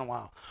every once in a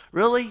while.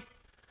 Really?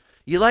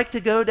 You like to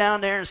go down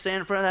there and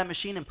stand in front of that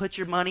machine and put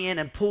your money in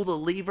and pull the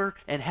lever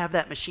and have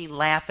that machine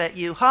laugh at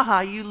you? Ha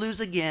ha, you lose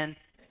again.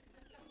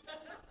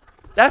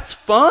 That's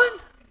fun?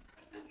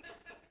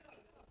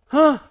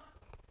 Huh?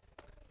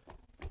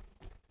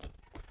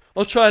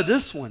 I'll try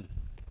this one.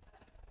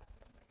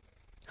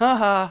 Ha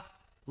ha,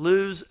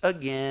 lose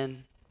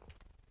again.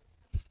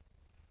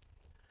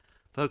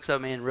 Folks, I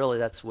mean, really,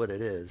 that's what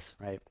it is,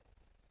 right?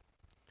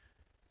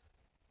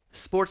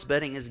 Sports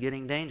betting is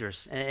getting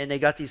dangerous. And they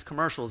got these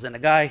commercials, and the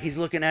guy, he's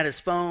looking at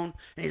his phone,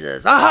 and he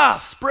says, aha,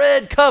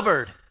 spread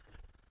covered.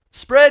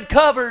 Spread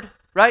covered,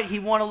 right? He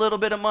won a little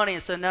bit of money,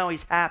 and so now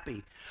he's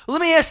happy. Well,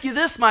 let me ask you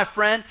this, my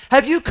friend.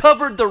 Have you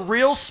covered the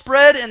real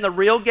spread in the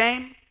real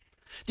game?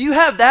 Do you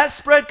have that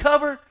spread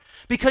covered?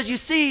 Because you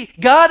see,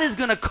 God is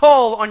going to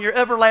call on your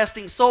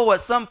everlasting soul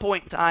at some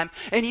point in time.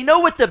 And you know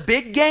what the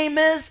big game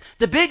is?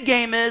 The big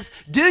game is,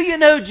 do you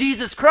know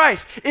Jesus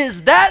Christ?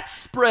 Is that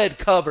spread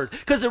covered?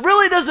 Because it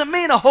really doesn't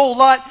mean a whole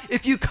lot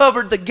if you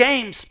covered the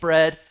game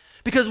spread.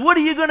 Because what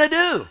are you going to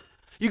do?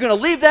 You're going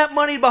to leave that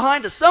money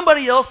behind to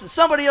somebody else in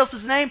somebody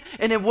else's name.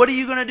 And then what are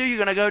you going to do? You're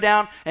going to go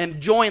down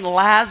and join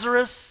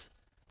Lazarus,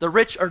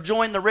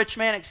 join the rich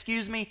man,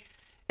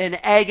 in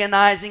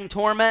agonizing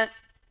torment.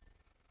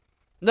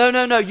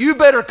 No. You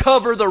better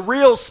cover the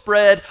real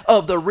spread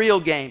of the real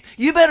game.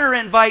 You better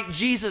invite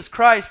Jesus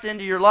Christ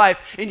into your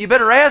life, and you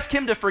better ask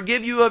him to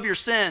forgive you of your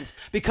sins,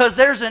 because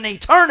there's an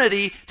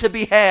eternity to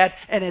be had,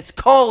 and it's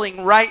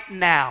calling right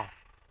now.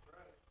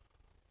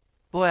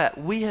 Boy,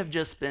 we have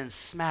just been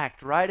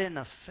smacked right in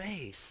the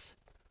face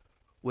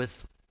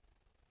with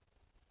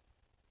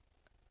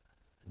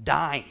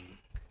dying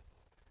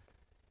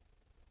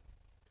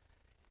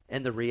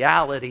and the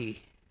reality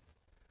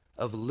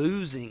of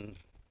losing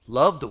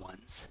loved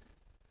ones.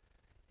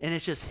 And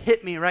it's just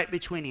hit me right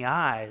between the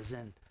eyes.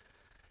 And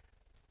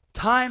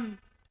time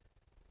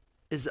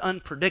is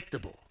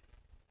unpredictable.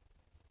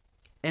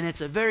 And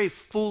it's a very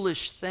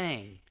foolish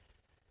thing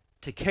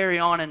to carry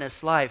on in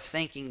this life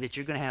thinking that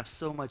you're going to have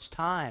so much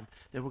time,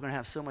 that we're going to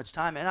have so much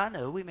time. And I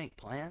know we make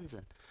plans,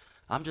 and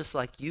I'm just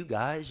like you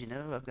guys,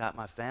 I've got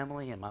my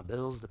family and my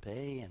bills to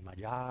pay and my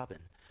job.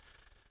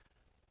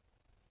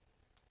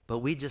 But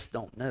we just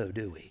don't know,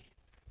 do we?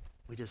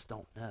 We just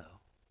don't know.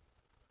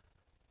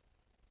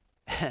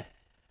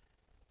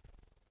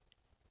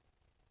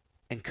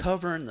 And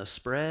covering the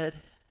spread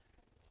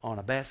on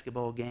a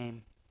basketball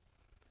game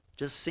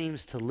just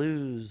seems to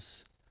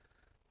lose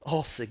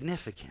all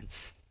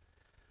significance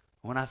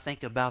when I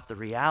think about the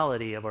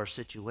reality of our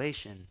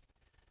situation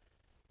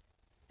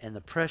and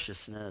the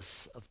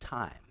preciousness of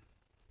time.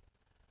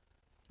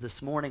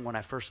 This morning when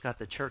I first got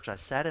to church, I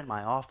sat in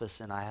my office,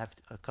 and I have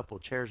a couple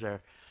of chairs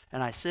there,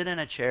 and I sit in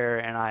a chair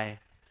and I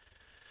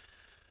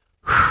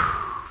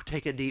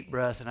take a deep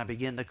breath, and I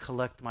begin to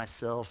collect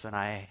myself, and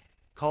I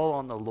call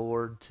on the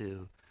Lord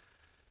to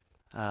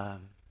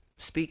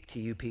speak to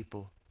you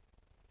people.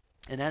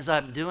 And as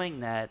I'm doing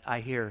that, I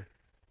hear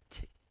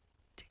tick,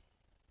 tick,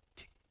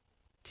 tick,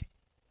 tick,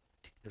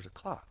 tick. There's a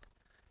clock.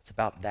 It's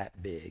about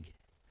that big,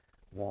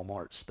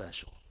 Walmart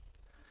special.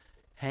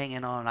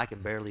 Hanging on, I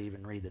can barely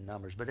even read the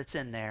numbers, but it's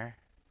in there,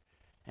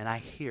 and I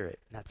hear it.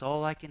 And that's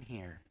all I can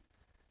hear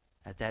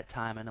at that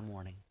time in the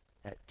morning,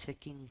 that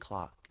ticking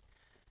clock.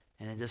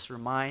 And it just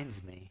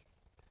reminds me,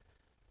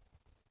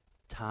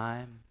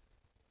 time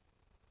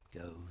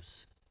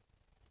goes.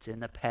 It's in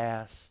the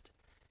past.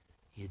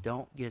 You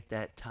don't get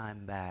that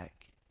time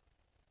back.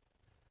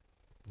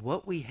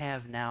 What we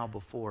have now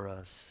before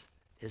us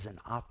is an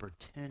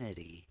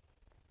opportunity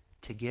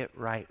to get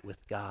right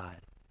with God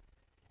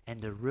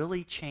and to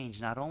really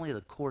change not only the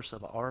course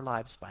of our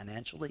lives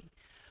financially,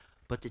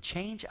 but to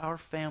change our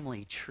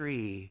family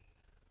tree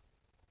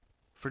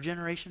for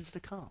generations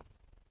to come.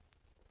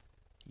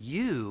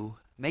 You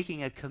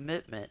making a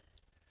commitment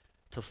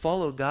to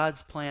follow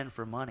God's plan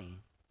for money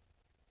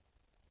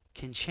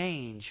can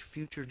change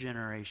future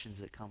generations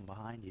that come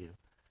behind you.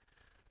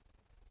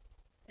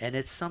 And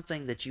it's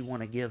something that you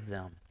want to give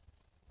them.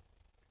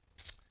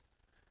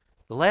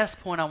 The last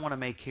point I want to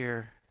make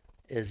here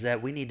is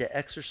that we need to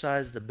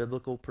exercise the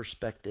biblical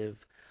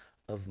perspective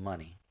of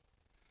money.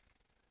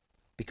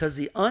 Because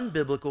the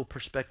unbiblical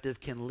perspective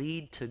can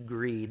lead to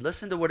greed.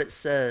 Listen to what it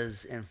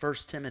says in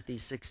 1 Timothy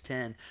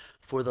 6:10.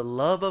 For the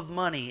love of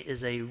money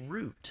is a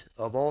root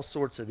of all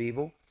sorts of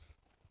evil,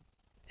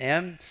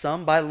 and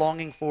some by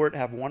longing for it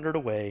have wandered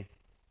away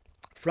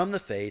from the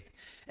faith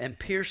and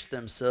pierced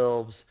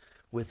themselves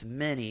with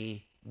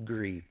many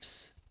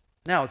griefs.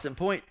 Now, it's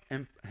important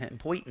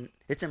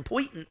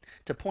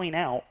to point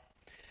out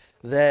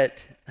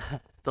that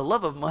the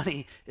love of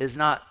money is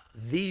not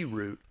the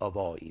root of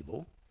all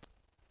evil.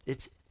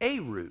 It's a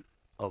root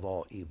of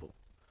all evil.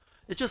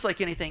 It's just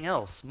like anything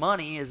else.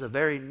 Money is a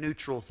very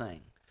neutral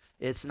thing.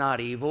 It's not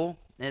evil.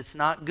 It's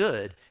not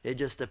good. It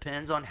just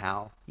depends on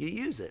how you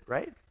use it,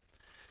 right?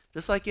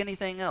 Just like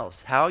anything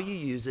else, how you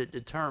use it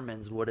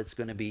determines what it's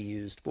going to be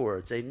used for.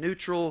 It's a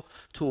neutral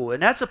tool.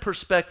 And that's a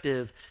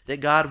perspective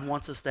that God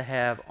wants us to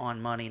have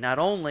on money. Not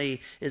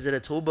only is it a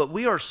tool, but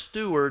we are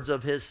stewards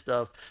of his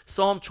stuff.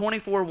 Psalm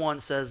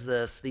 24:1 says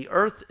this, the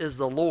earth is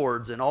the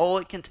Lord's and all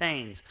it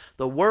contains,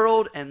 the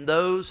world and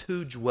those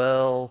who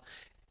dwell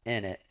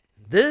in it.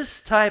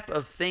 This type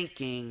of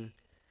thinking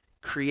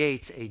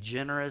creates a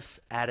generous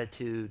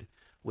attitude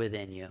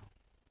within you.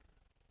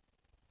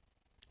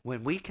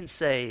 When we can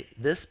say,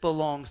 this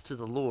belongs to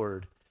the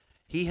Lord,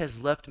 he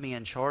has left me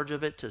in charge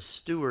of it to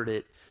steward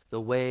it the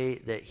way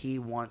that he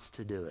wants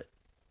to do it.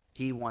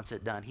 He wants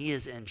it done. He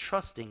is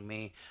entrusting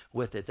me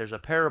with it. There's a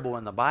parable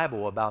in the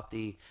Bible about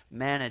the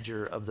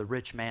manager of the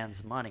rich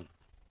man's money.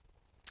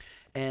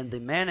 And the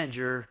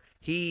manager,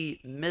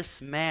 he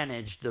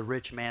mismanaged the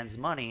rich man's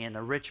money, and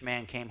the rich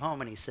man came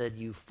home and he said,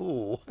 you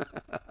fool,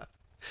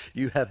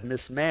 you have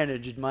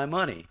mismanaged my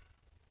money.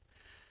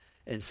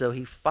 And so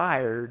he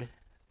fired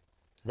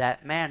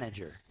that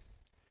manager.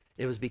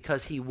 It was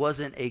because he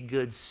wasn't a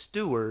good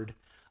steward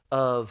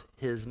of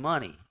his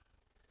money.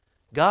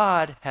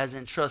 God has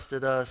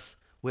entrusted us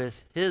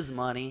with his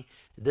money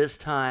this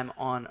time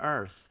on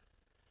earth.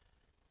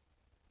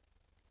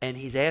 And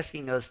he's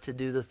asking us to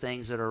do the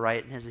things that are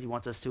right in his. He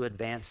wants us to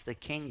advance the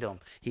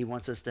kingdom. He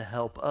wants us to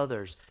help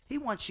others. He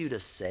wants you to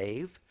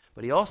save,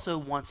 but he also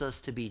wants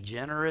us to be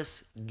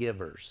generous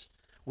givers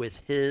with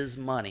his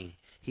money.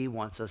 He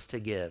wants us to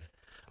give.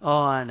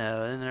 Oh, I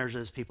know. And there's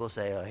those people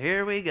say, oh,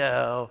 here we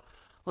go.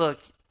 Look,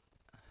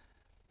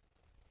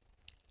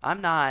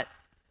 I'm not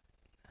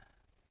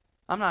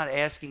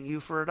asking you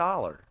for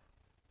 $1.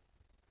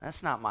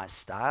 That's not my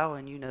style,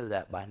 and you know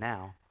that by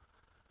now.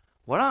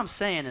 What I'm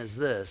saying is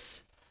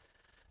this.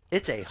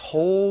 It's a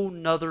whole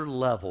nother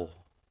level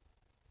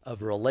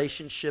of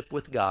relationship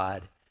with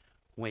God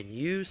when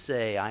you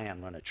say, I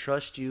am going to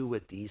trust you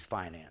with these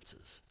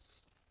finances.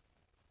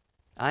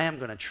 I am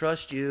going to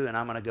trust you, and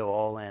I'm going to go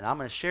all in. I'm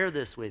going to share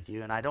this with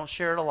you, and I don't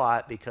share it a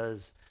lot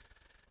because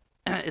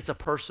it's a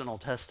personal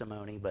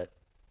testimony, but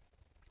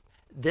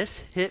this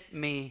hit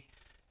me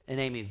and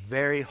Amy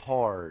very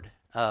hard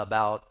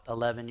about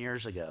 11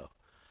 years ago.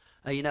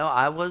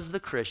 I was the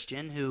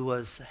Christian who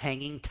was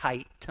hanging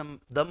tight to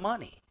the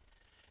money.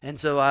 And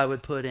so I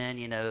would put in,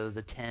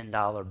 the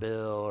 $10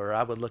 bill, or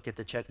I would look at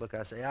the checkbook.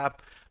 I say, I'll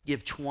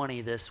give 20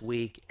 this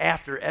week.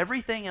 After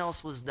everything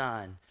else was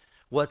done,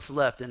 what's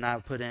left? And I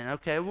would put in,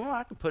 okay, well,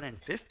 I can put in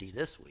 50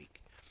 this week.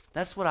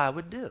 That's what I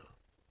would do.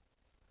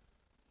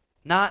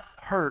 Not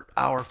hurt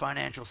our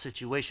financial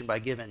situation by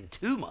giving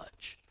too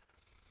much.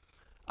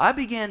 I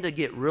began to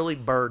get really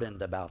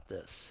burdened about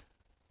this.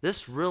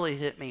 This really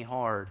hit me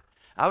hard.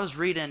 I was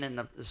reading in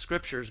the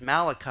scriptures,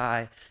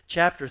 Malachi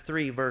chapter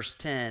 3, verse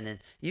 10, and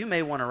you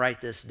may want to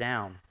write this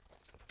down.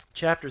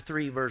 Chapter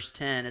 3, verse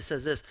 10, it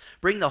says this,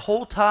 bring the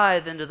whole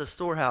tithe into the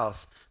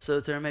storehouse, so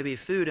that there may be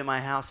food in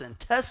my house, and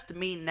test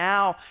me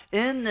now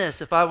in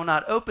this, if I will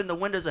not open the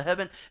windows of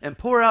heaven and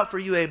pour out for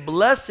you a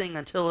blessing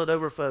until it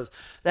overflows.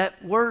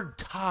 That word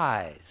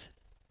tithe,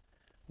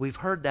 we've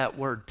heard that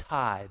word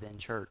tithe in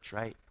church,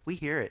 right? We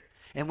hear it,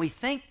 and we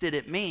think that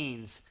it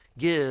means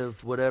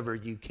give whatever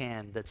you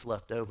can that's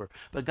left over.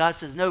 But God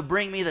says, no,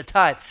 bring me the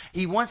tithe.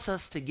 He wants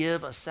us to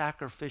give a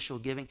sacrificial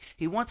giving.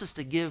 He wants us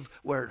to give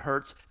where it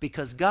hurts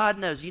because God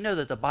knows. You know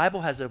that the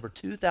Bible has over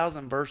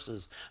 2,000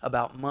 verses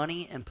about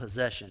money and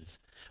possessions.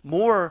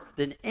 More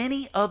than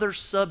any other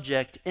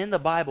subject in the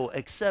Bible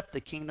except the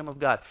kingdom of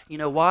God. You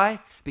know why?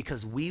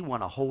 Because we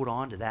want to hold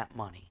on to that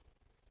money.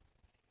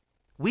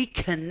 We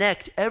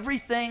connect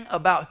everything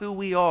about who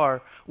we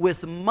are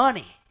with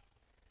money.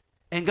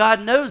 And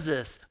God knows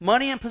this.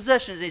 Money and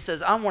possessions, he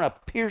says, I want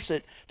to pierce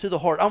it to the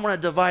heart. I want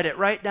to divide it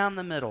right down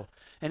the middle.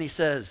 And he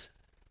says,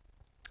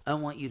 I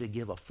want you to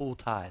give a full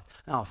tithe.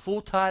 Now, a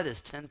full tithe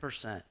is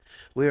 10%.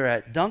 We were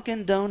at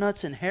Dunkin'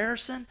 Donuts in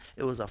Harrison.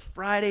 It was a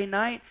Friday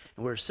night,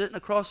 and we were sitting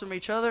across from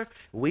each other.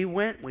 We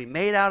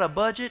made out a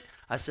budget.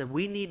 I said,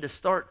 we need to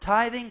start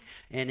tithing,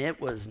 and it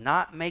was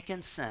not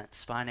making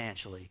sense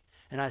financially.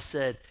 And I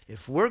said,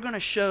 if we're going to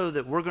show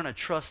that we're going to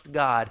trust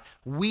God,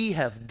 we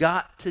have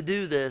got to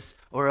do this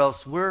or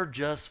else we're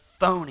just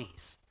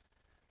phonies.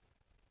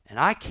 And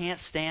I can't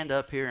stand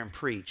up here and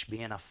preach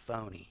being a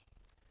phony.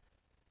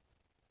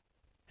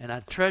 And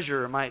a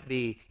treasurer might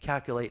be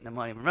calculating the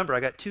money. Remember, I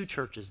got 2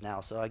 churches now,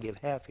 so I give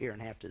half here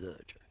and half to the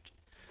other church.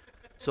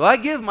 So I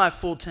give my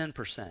full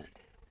 10%,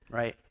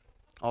 right,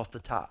 off the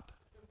top.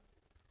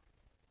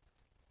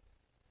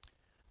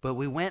 But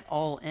we went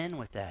all in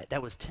with that.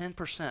 That was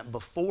 10%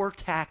 before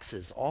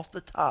taxes, off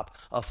the top,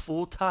 a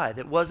full tithe.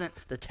 It wasn't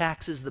the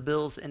taxes, the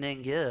bills, and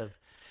then give.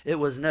 It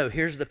was, no,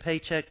 here's the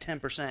paycheck,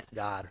 10%,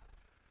 God,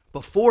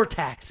 before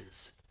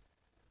taxes.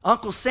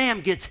 Uncle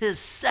Sam gets his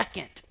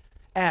second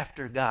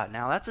after God.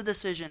 Now, that's a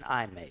decision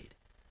I made.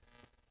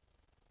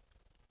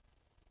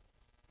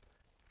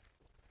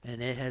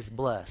 And it has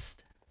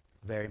blessed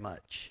very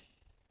much.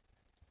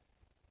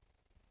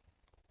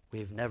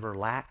 We've never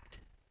lacked.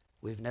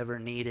 We've never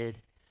needed.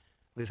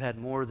 We've had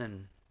more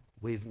than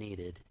we've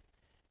needed.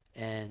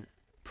 And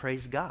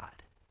praise God.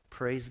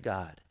 Praise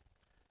God.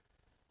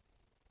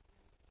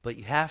 But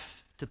you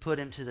have to put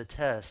him to the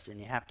test, and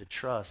you have to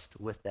trust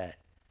with that.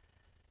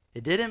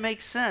 It didn't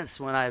make sense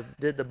when I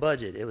did the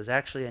budget. It was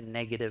actually a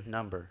negative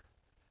number.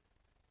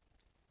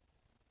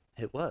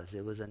 It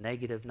was a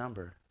negative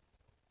number.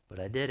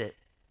 But I did it.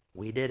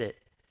 We did it.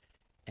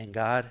 And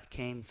God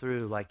came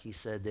through like he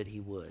said that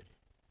he would.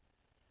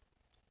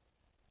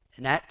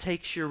 And that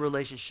takes your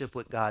relationship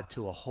with God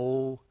to a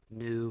whole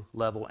new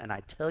level. And I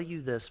tell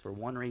you this for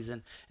one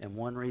reason and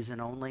one reason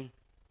only.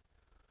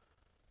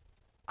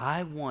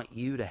 I want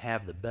you to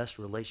have the best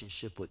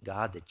relationship with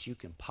God that you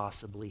can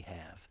possibly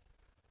have.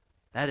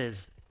 That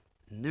is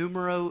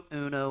numero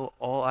uno,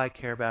 all I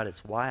care about.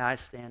 It's why I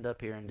stand up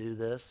here and do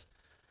this.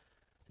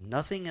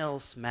 Nothing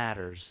else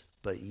matters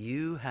but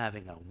you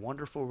having a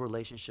wonderful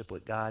relationship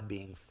with God,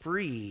 being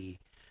free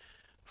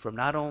from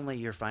not only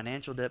your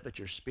financial debt, but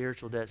your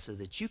spiritual debt, so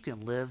that you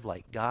can live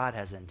like God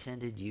has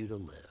intended you to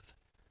live.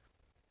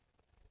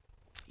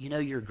 You know,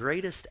 your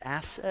greatest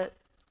asset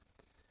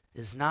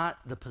is not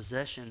the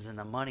possessions and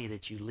the money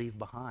that you leave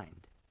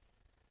behind.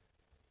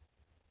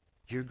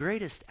 Your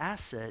greatest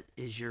asset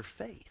is your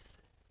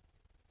faith.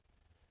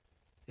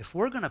 If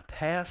we're going to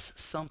pass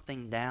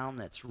something down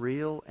that's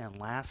real and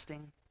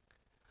lasting,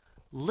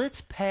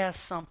 let's pass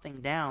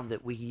something down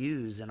that we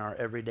use in our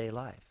everyday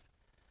life.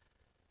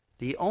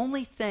 The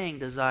only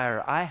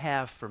desire I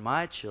have for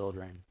my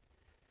children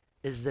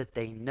is that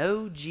they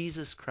know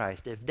Jesus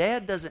Christ. If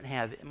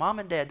mom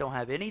and dad don't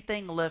have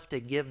anything left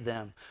to give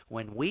them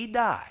when we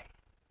die,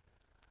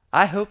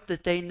 I hope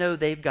that they know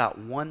they've got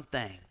one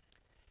thing,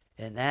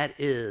 and that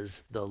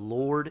is the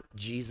Lord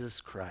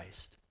Jesus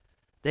Christ.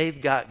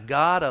 They've got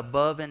God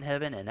above in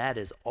heaven, and that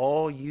is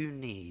all you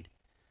need.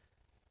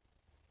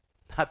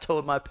 I've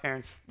told my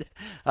parents,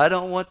 I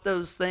don't want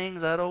those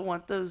things. I don't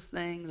want those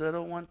things. I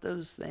don't want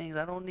those things.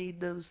 I don't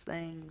need those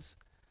things.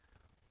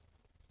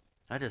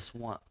 I just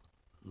want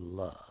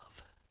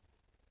love.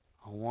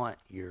 I want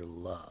your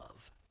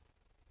love.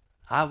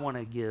 I want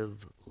to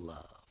give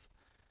love.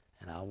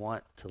 And I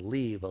want to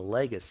leave a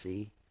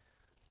legacy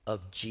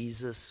of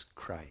Jesus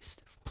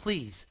Christ.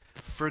 Please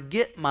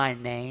forget my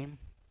name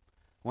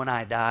when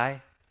I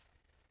die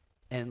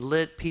and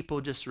let people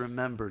just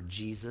remember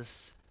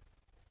Jesus.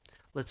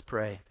 Let's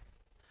pray.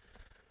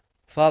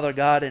 Father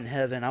God in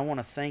heaven, I want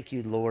to thank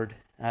you, Lord,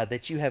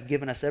 that you have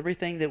given us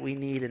everything that we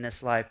need in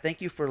this life. Thank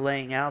you for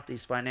laying out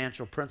these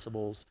financial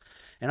principles.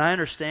 And I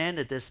understand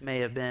that this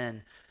may have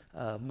been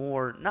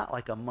more, not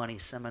like a money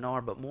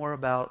seminar, but more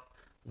about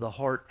the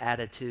heart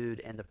attitude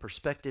and the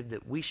perspective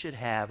that we should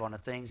have on the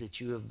things that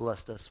you have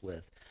blessed us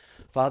with.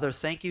 Father,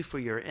 thank you for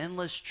your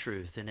endless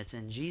truth, and it's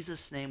in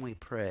Jesus' name we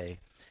pray.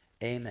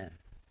 Amen.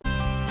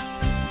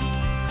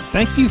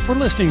 Thank you for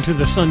listening to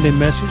the Sunday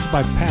message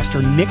by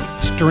Pastor Nick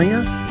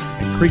Stringer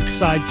at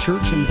Creekside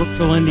Church in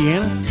Brookville,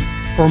 Indiana.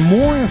 For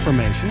more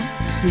information,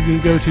 you can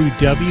go to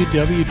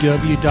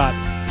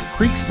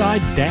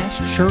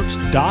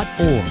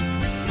www.creekside-church.org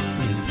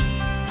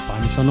and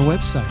find us on the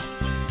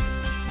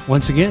website.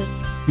 Once again,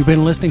 you've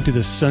been listening to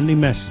the Sunday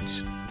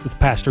message with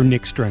Pastor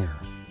Nick Stringer.